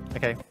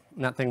 Okay,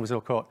 and that thing was all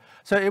caught.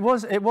 So it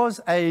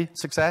was a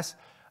success.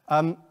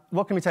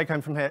 What can we take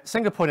home from here?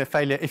 Single point of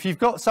failure. If you've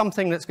got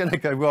something that's going to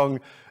go wrong,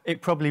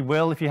 it probably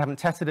will if you haven't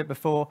tested it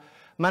before.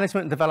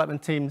 Management and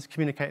development teams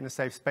communicate in a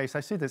safe space. I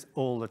see this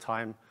all the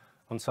time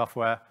on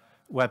software,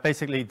 where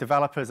basically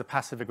developers are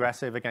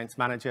passive-aggressive against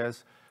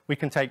managers. We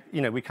can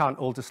we can't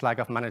all just slag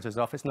off managers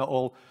off. They're not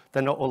all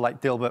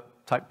like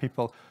Dilbert-type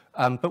people.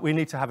 But we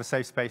need to have a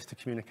safe space to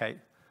communicate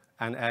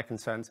and air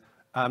concerns.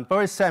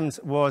 Boris Sems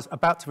was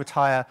about to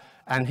retire,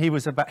 and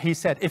he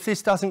said, if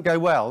this doesn't go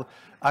well,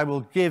 I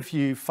will give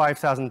you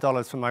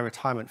 $5,000 from my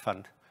retirement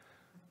fund.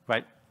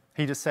 Right?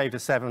 He just saved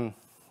us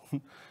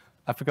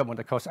I forgot what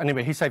it cost.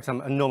 Anyway, he saved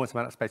some enormous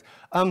amount of space.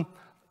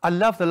 I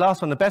love the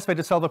last one. The best way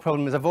to solve a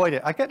problem is avoid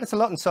it. I get this a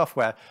lot in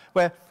software,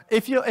 where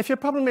if your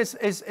problem is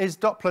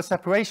Doppler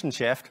separation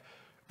shift,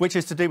 which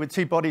is to do with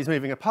two bodies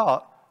moving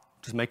apart,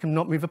 just make them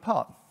not move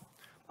apart.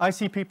 I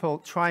see people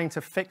trying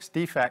to fix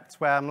defects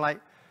where I'm like,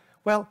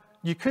 well,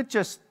 you could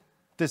just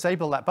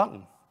disable that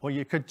button, or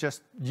you could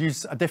just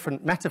use a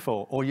different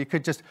metaphor, or you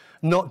could just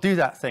not do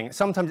that thing.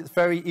 Sometimes it's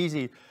very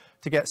easy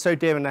to get so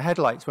deer in the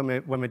headlights when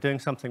we're doing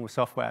something with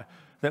software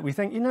that we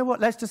think, you know what,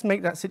 let's just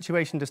make that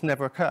situation just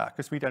never occur,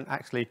 because we don't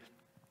actually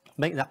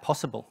make that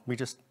possible.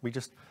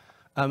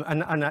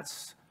 And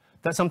that's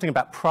something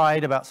about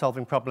pride, about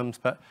solving problems,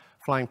 but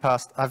flying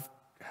past. I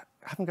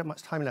haven't got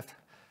much time left.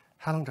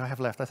 How long do I have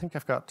left? I think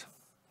I've got,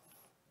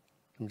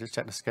 let me just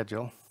check the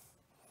schedule.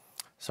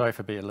 Sorry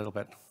for being a little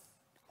bit.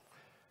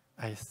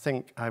 I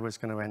think I was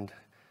going to end,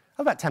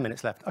 about 10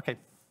 minutes left. Okay.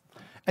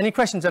 Any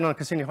questions then on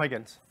Cassini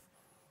Huygens?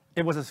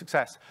 It was a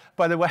success.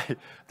 By the way,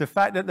 the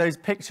fact that those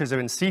pictures are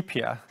in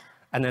sepia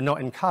and they're not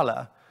in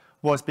color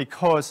was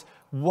because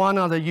one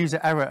other user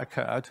error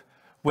occurred,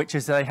 which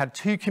is they had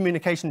two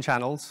communication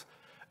channels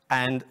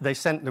and they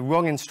sent the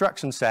wrong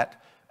instruction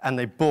set and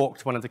they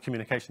balked one of the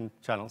communication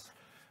channels.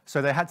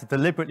 So they had to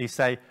deliberately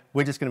say,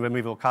 we're just going to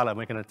remove all color and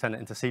we're going to turn it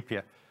into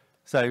sepia.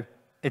 So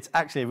it's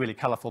actually a really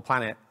colorful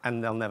planet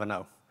and they'll never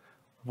know.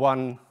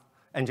 One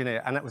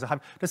engineer, and that was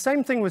the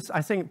same thing was,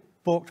 I think,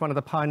 balked one of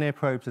the Pioneer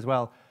probes as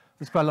well.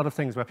 There's quite a lot of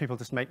things where people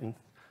just making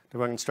the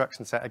wrong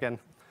instruction set. Again,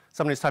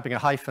 somebody's typing a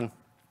hyphen.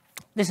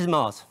 This is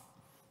Mars,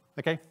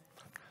 okay?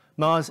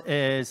 Mars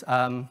is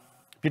a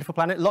beautiful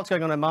planet. Lots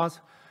going on in Mars.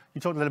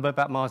 You talked a little bit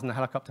about Mars in the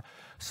helicopter.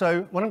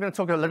 So what I'm going to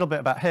talk a little bit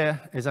about here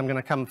is I'm going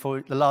to come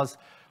for the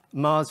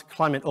Mars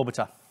Climate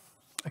Orbiter.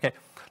 Okay,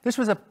 this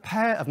was a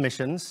pair of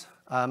missions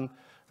that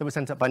were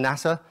sent up by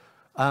NASA.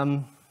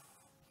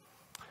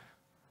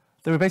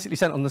 They were basically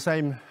sent on the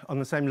same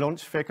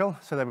launch vehicle,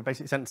 so they were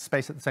basically sent to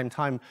space at the same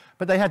time.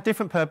 But they had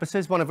different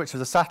purposes, one of which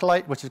was a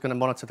satellite, which is going to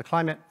monitor the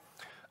climate.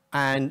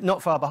 And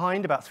not far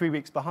behind, about 3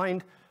 weeks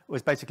behind,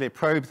 was basically a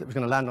probe that was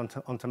going to land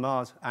onto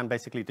Mars and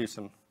basically do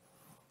some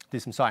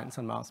science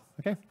on Mars,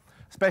 okay?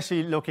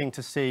 Especially looking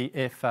to see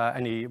if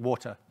any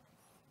water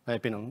may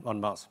have been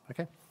on Mars,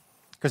 okay?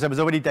 Because there was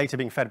already data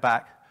being fed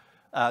back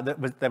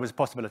there was a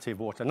possibility of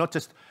water, not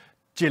just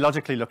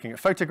geologically looking at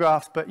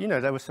photographs, but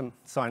there was some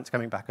science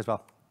coming back as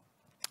well.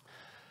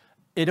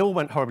 It all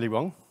went horribly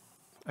wrong,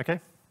 okay?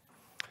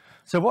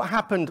 So what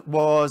happened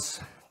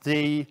was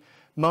the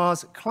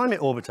Mars Climate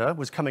Orbiter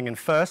was coming in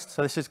first,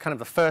 so this is kind of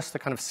the first to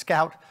kind of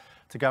scout,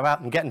 to go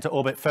out and get into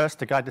orbit first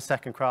to guide the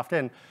second craft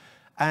in.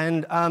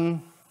 And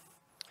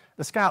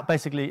the scout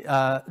basically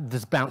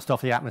just bounced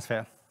off the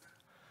atmosphere.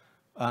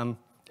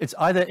 It's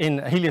either in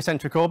a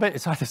heliocentric orbit,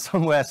 it's either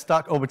somewhere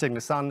stuck orbiting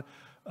the sun,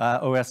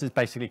 or else it's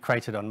basically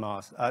cratered on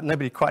Mars.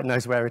 Nobody quite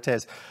knows where it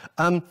is.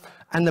 And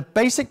the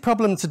basic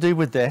problem to do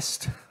with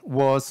this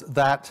was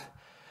that,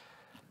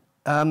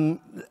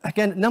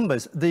 again,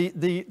 numbers.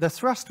 The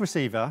thrust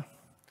receiver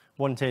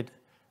wanted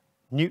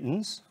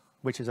newtons,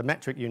 which is a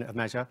metric unit of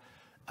measure,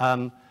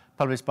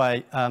 published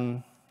by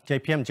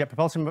JPM, Jet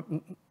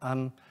Propulsion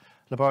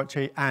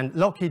Laboratory, and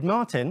Lockheed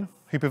Martin,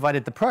 who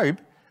provided the probe,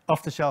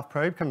 off-the-shelf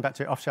probe, coming back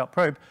to off-shelf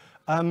probe,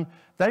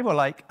 they were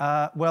like,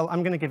 well,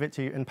 I'm going to give it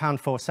to you in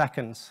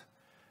 £4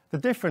 The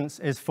difference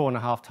is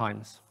 4.5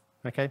 times,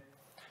 okay?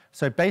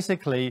 So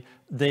basically,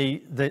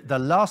 the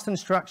last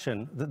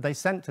instruction that they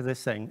sent to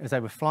this thing as they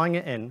were flying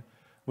it in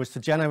was to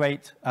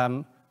generate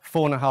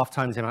 4.5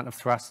 times the amount of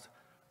thrust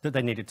that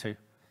they needed to.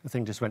 The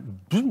thing just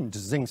went boom,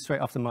 just zinged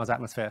straight off the Mars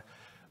atmosphere.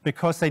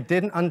 Because they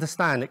didn't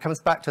understand, it comes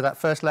back to that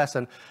first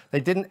lesson, they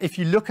didn't, if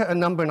you look at a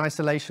number in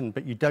isolation,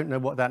 but you don't know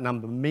what that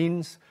number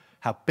means,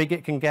 how big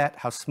it can get,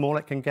 how small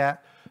it can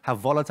get, how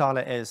volatile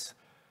it is,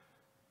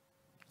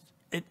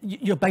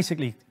 you're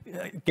basically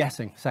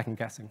guessing, second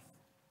guessing.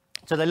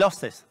 So they lost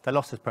this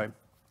probe.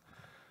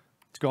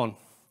 It's gone.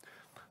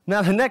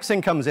 Now the next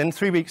thing comes in,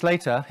 3 weeks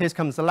later, here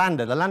comes the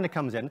lander. The lander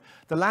comes in.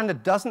 The lander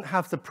doesn't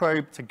have the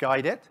probe to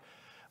guide it.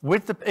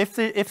 If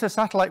the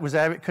satellite was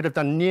there, it could have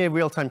done near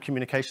real-time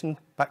communication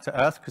back to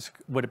Earth, because it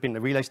would have been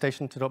the relay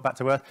station to talk back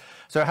to Earth.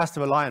 So it has to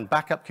rely on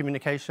backup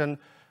communication,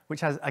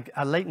 which has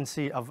a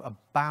latency of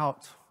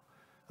about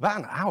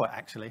an hour,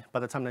 actually, by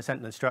the time they sent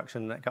the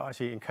instruction that got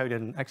actually encoded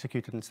and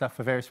executed and stuff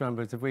for various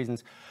numbers of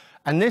reasons.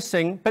 And this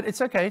thing, but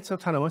it's okay, it's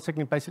autonomous, it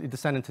can basically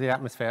descend into the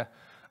atmosphere.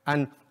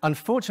 And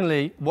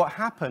unfortunately, what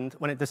happened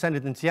when it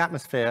descended into the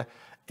atmosphere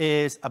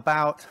is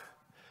about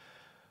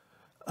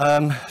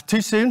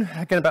too soon,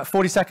 again, about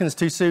 40 seconds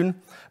too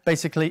soon,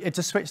 basically, it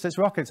just switched its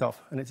rockets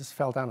off, and it just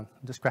fell down and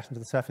just crashed into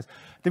the surface.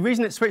 The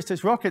reason it switched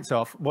its rockets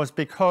off was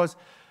because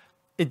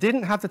it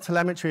didn't have the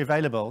telemetry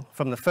available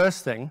from the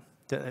first thing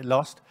that it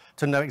lost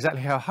to know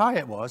exactly how high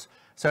it was,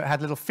 so it had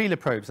little feeler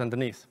probes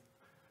underneath,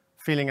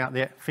 feeling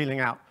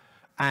out.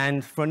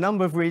 And for a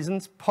number of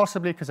reasons,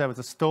 possibly because there was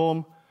a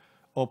storm,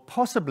 or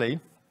possibly,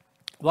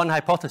 one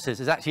hypothesis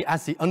is actually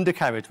as the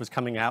undercarriage was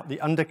coming out,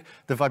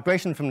 the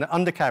vibration from the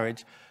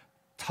undercarriage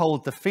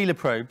told the feeler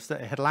probes that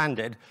it had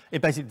landed,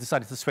 it basically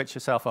decided to switch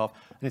itself off,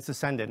 and it's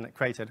descended and it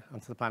cratered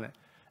onto the planet.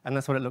 And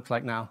that's what it looks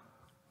like now.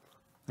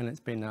 And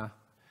it's been,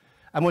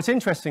 and what's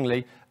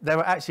interestingly, there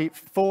were actually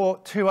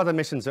two other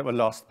missions that were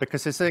lost,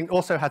 because this thing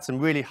also had some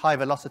really high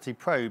velocity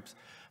probes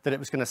that it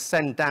was going to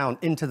send down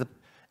into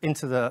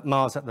the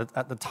Mars at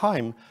the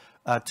time,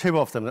 2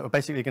 of them that were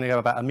basically going to go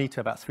about 1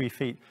 meter, about 3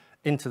 feet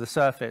into the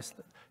surface,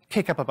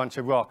 kick up a bunch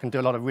of rock and do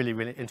a lot of really,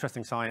 really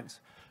interesting science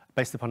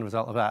based upon the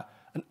result of that.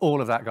 And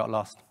all of that got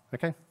lost,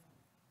 okay?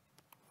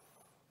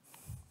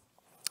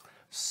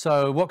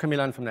 So what can we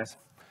learn from this?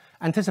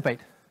 Anticipate.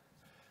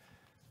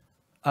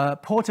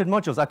 Ported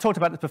modules. I've talked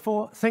about this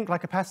before. Think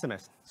like a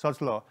pessimist.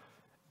 Sod's law.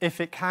 If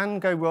it can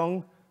go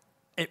wrong,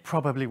 it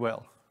probably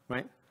will,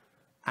 right?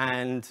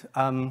 And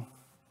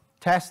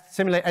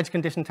simulate edge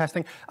condition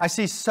testing. I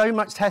see so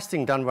much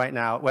testing done right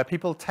now where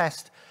people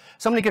test.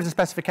 Somebody gives a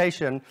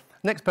specification.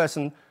 Next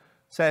person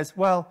says,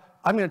 well,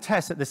 I'm going to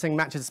test that this thing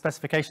matches the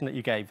specification that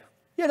you gave.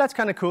 Yeah, that's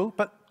kind of cool,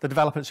 but the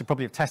developers should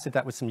probably have tested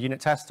that with some unit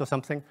tests or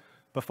something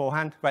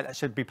beforehand, right? That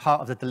should be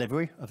part of the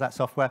delivery of that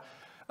software.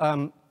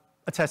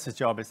 A tester's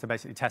job is to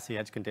basically test the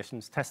edge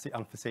conditions, test the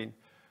unforeseen.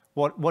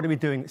 What are we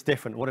doing that's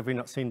different? What have we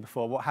not seen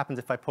before? What happens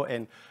if I put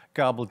in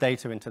garbled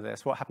data into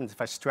this? What happens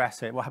if I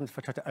stress it? What happens if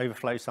I try to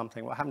overflow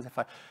something? What happens if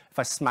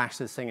I smash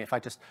this thing, if I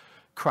just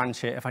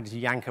crunch it, if I just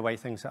yank away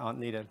things that aren't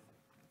needed?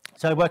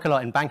 So I work a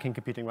lot in banking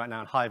computing right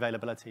now in high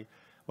availability,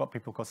 what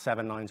people call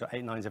 7 nines or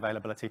 8 nines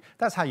availability.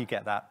 That's how you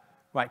get that.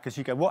 Right, because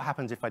you go, what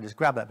happens if I just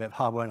grab that bit of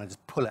hardware and I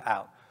just pull it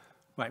out?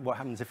 Right, what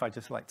happens if I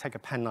just like take a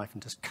penknife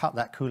and just cut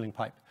that cooling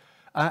pipe?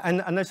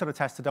 And those sort of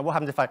tests are done. What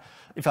happens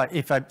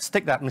if I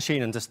stick that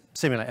machine and just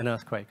simulate an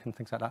earthquake and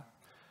things like that?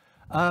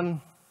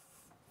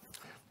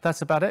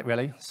 That's about it,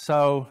 really.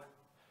 So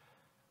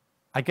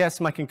I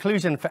guess my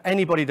conclusion for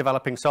anybody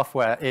developing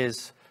software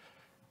is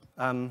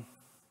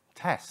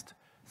test,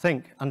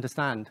 think,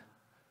 understand.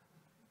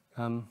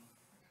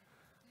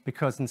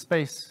 Because in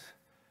space,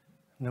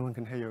 no one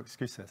can hear your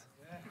excuses.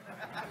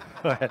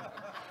 Go ahead.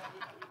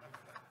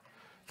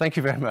 Thank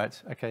you very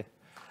much. Okay.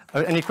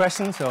 Any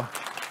questions? Or?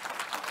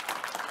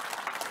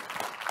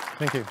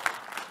 Thank you.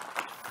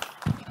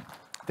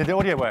 Did the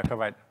audio work? All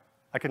right.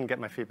 I couldn't get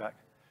my feedback.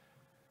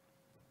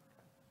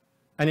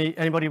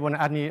 Anybody want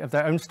to add any of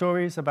their own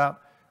stories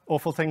about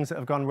awful things that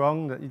have gone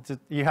wrong? That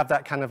you have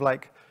that kind of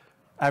like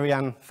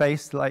Ariane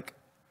face, like,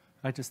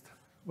 I just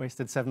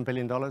wasted $7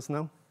 billion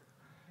now?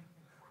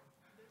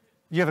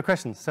 You have a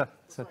question, sir?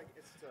 It's a question,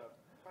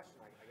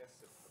 I guess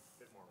it's a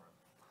bit more of a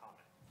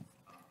comment.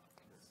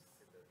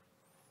 In the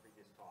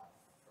previous talk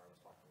where I was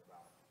talking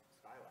about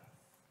Skylab,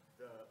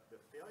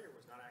 the failure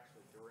was not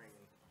actually during,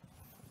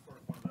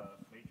 sort of one of the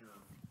major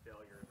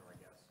failures, or I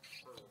guess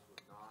hurdles,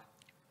 was not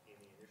in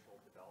the initial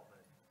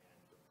development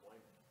and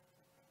deployment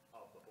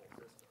of the whole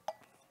system.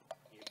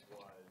 It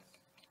was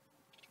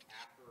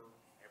after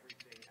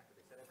they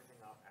set everything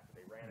up, after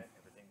they ran it,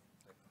 everything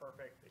was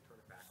perfect, they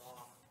turned it back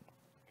off.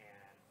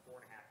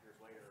 4.5 years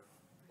later,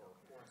 or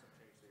 4 and some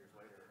change years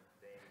later,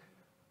 they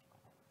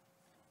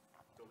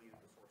deleted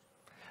the source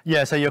code.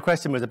 Yeah, so your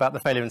question was about the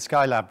failure in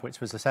Skylab, which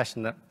was the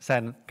session that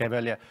Sen gave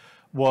earlier,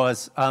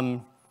 was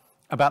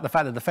about the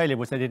fact that the failure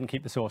was they didn't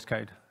keep the source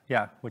code.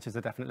 Yeah, which is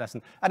a definite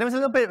lesson. And it was a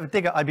little bit of a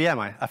dig at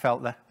IBM, I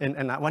felt, there,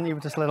 in that one. You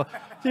were just you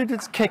were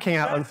just kicking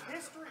out. That's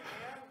history, man.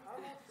 I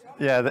don't know what to tell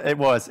you. Yeah, it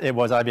was.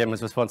 IBM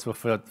was responsible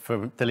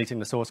for deleting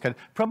the source code,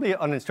 probably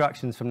on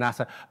instructions from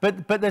NASA.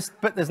 But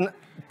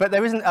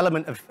there is an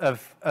element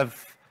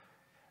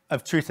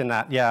of truth in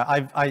that. Yeah,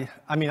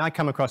 I mean, I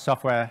come across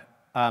software,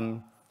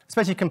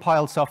 especially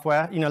compiled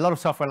software. You know, a lot of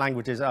software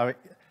languages are,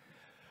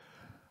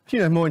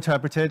 more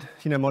interpreted.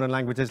 Modern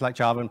languages like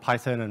Java and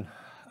Python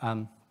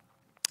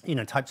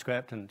and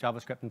TypeScript and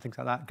JavaScript and things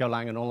like that,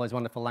 Golang and all those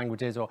wonderful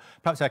languages, or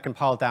perhaps they're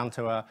compiled down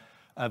to a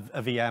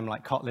VM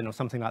like Kotlin or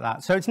something like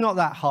that. So it's not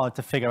that hard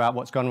to figure out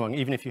what's gone wrong,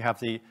 even if you have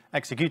the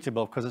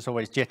executable, because it's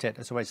always JIT,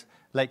 it's always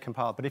late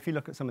compiled. But if you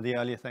look at some of the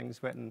earlier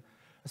things written,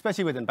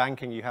 especially within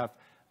banking, you have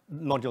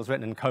modules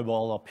written in COBOL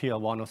or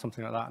PL1 or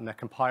something like that, and they're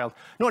compiled.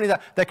 Not only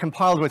that, they're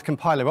compiled with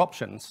compiler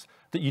options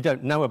that you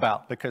don't know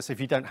about, because if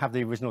you don't have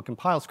the original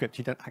compile script,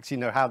 you don't actually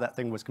know how that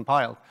thing was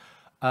compiled.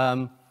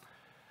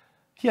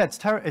 Yeah, it's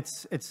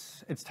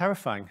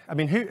terrifying. I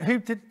mean, who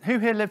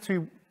here lived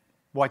through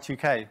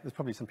Y2K? There's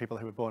probably some people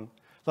who were born.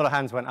 A lot of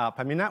hands went up.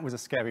 I mean, that was a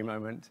scary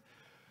moment.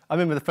 I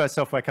remember the first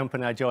software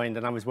company I joined,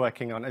 and I was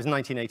working on, it was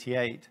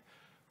 1988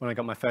 when I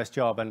got my first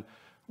job, and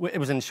it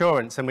was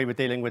insurance, and we were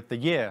dealing with the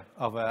year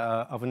of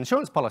an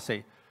insurance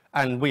policy.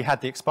 And we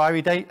had the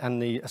expiry date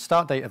and the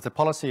start date of the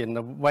policy, and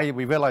the way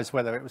we realized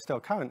whether it was still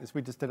current is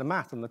we just did a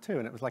math on the two,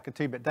 and it was like a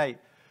 2-bit date.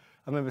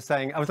 I remember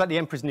saying, I was like the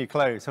emperor's new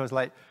clothes. I was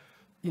like,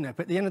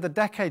 but the end of the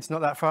decade's not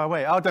that far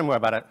away. Oh, don't worry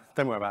about it.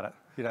 Don't worry about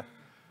it,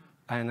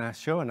 And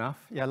sure enough,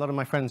 yeah, a lot of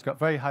my friends got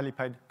very highly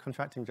paid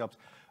contracting jobs.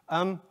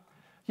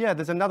 Yeah,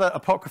 there's another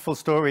apocryphal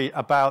story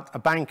about a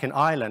bank in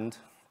Ireland.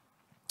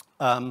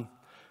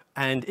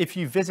 And if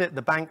you visit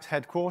the bank's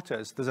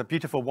headquarters, there's a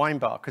beautiful wine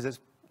bar, because it's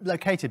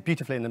located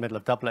beautifully in the middle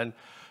of Dublin.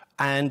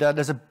 And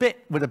there's a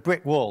bit with a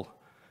brick wall.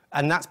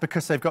 And that's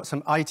because they've got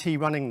some IT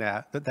running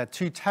there that they're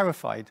too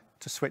terrified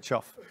to switch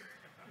off.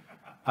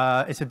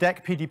 It's a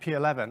DEC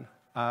PDP-11.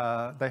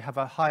 They have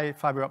a high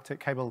fiber optic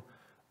cable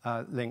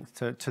link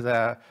to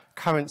their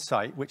current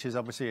site, which is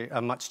obviously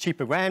a much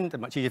cheaper rent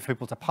and much easier for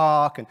people to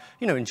park and,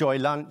 enjoy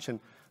lunch and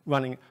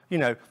running,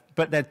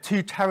 but they're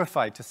too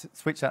terrified to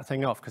switch that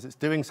thing off because it's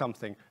doing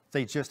something.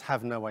 They just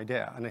have no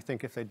idea. And I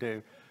think if they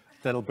do,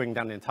 that'll bring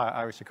down the entire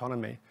Irish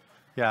economy.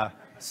 Yeah.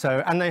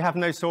 So, and they have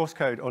no source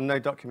code or no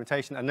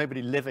documentation and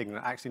nobody living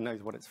that actually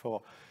knows what it's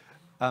for.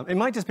 It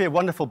might just be a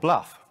wonderful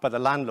bluff by the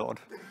landlord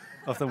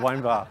of the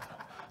wine bar.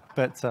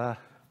 But,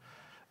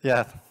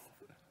 yeah.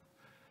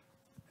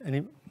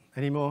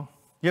 Any more?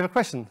 You have a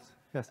question?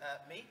 Yes.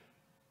 Me?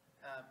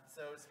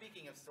 So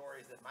speaking of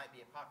stories that might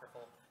be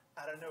apocryphal,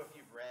 I don't know if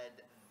you've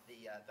read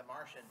The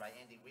Martian by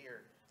Andy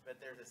Weir, but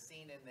there's a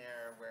scene in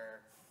there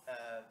where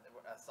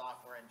a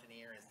software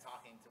engineer is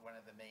talking to one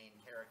of the main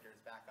characters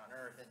back on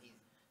Earth, and he's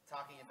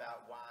talking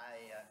about why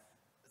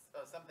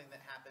something that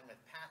happened with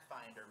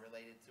Pathfinder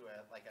related to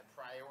a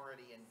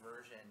priority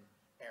inversion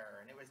error,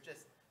 and it was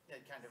just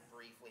kind of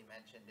briefly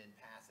mentioned in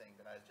passing,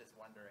 but I was just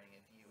wondering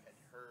if you had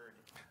heard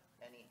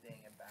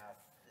anything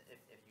about,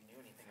 if you knew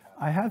anything about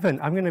it. I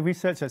haven't. I'm going to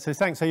research it. So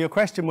thanks. So your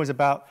question was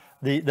about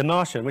The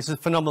Martian, which is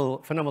a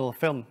phenomenal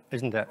film,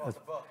 isn't it? Well,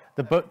 the book.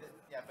 The book.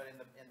 Yeah, but in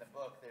the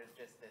book, there's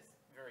just this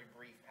very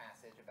brief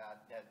passage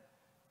about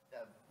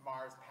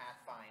Mars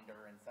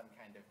Pathfinder and some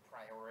kind of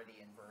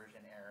priority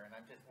inversion error, and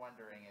I'm just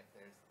wondering if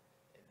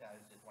that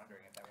was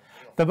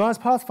real. The Mars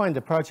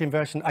Pathfinder priority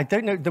inversion, I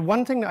don't know. The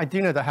one thing that I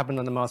do know that happened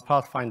on the Mars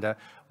Pathfinder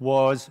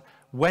was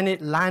when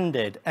it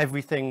landed,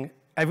 everything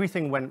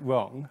went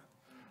wrong.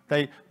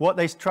 What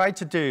they tried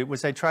to do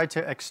was they tried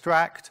to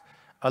extract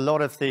a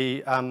lot of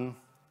the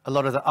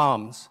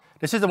arms.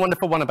 This is a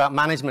wonderful one about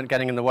management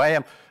getting in the way.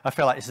 I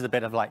feel like this is a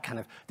bit of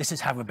this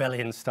is how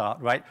rebellions start,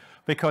 right?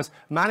 Because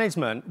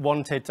management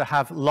wanted to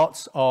have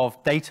lots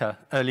of data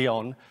early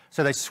on,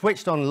 so they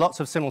switched on lots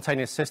of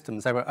simultaneous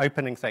systems. They were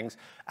opening things,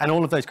 and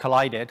all of those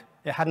collided.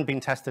 It hadn't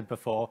been tested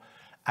before,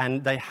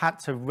 and they had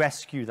to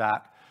rescue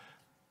that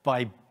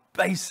by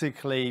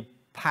basically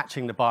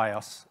patching the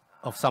BIOS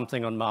of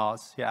something on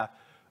Mars, yeah.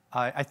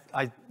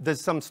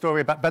 There's some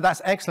story about, but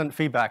that's excellent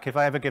feedback. If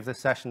I ever give this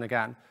session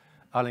again,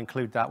 I'll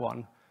include that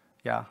one.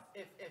 Yeah.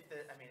 If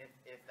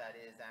that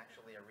is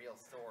actually a real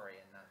story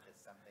and not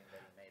just something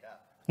that he made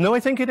up. No, I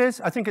think it is.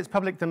 I think it's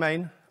public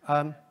domain.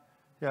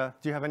 Yeah.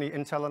 Do you have any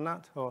intel on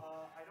that? Or?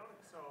 I don't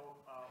think so.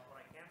 What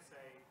I can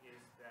say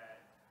is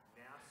that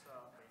NASA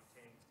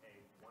maintains a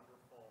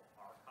wonderful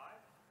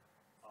archive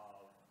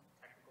of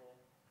technical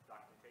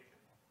documentation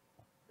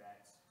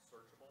that's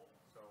searchable.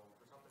 So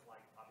for something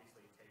like,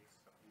 obviously it takes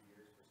a few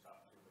years for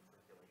stuff to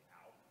matriculate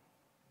out,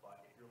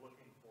 but if you're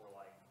looking for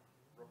like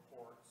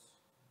reports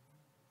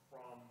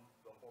from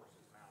the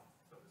horse's mouth,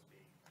 so to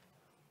speak,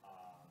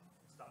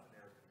 stuff in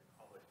there is going to be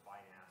published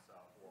by NASA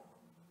or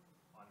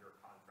under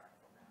contract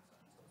from NASA,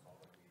 so it's all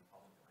going to be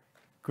public domain.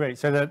 Great.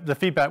 So the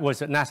feedback was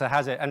that NASA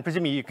has it, and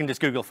presumably you can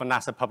just Google for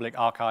NASA Public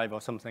Archive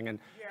or something, and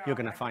you're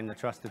going to find the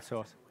trusted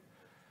source.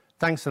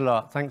 Thanks a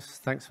lot. Thanks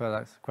for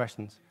those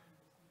questions.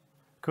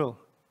 Cool.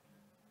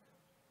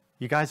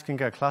 You guys can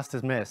go. Class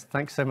dismissed.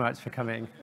 Thanks so much for coming.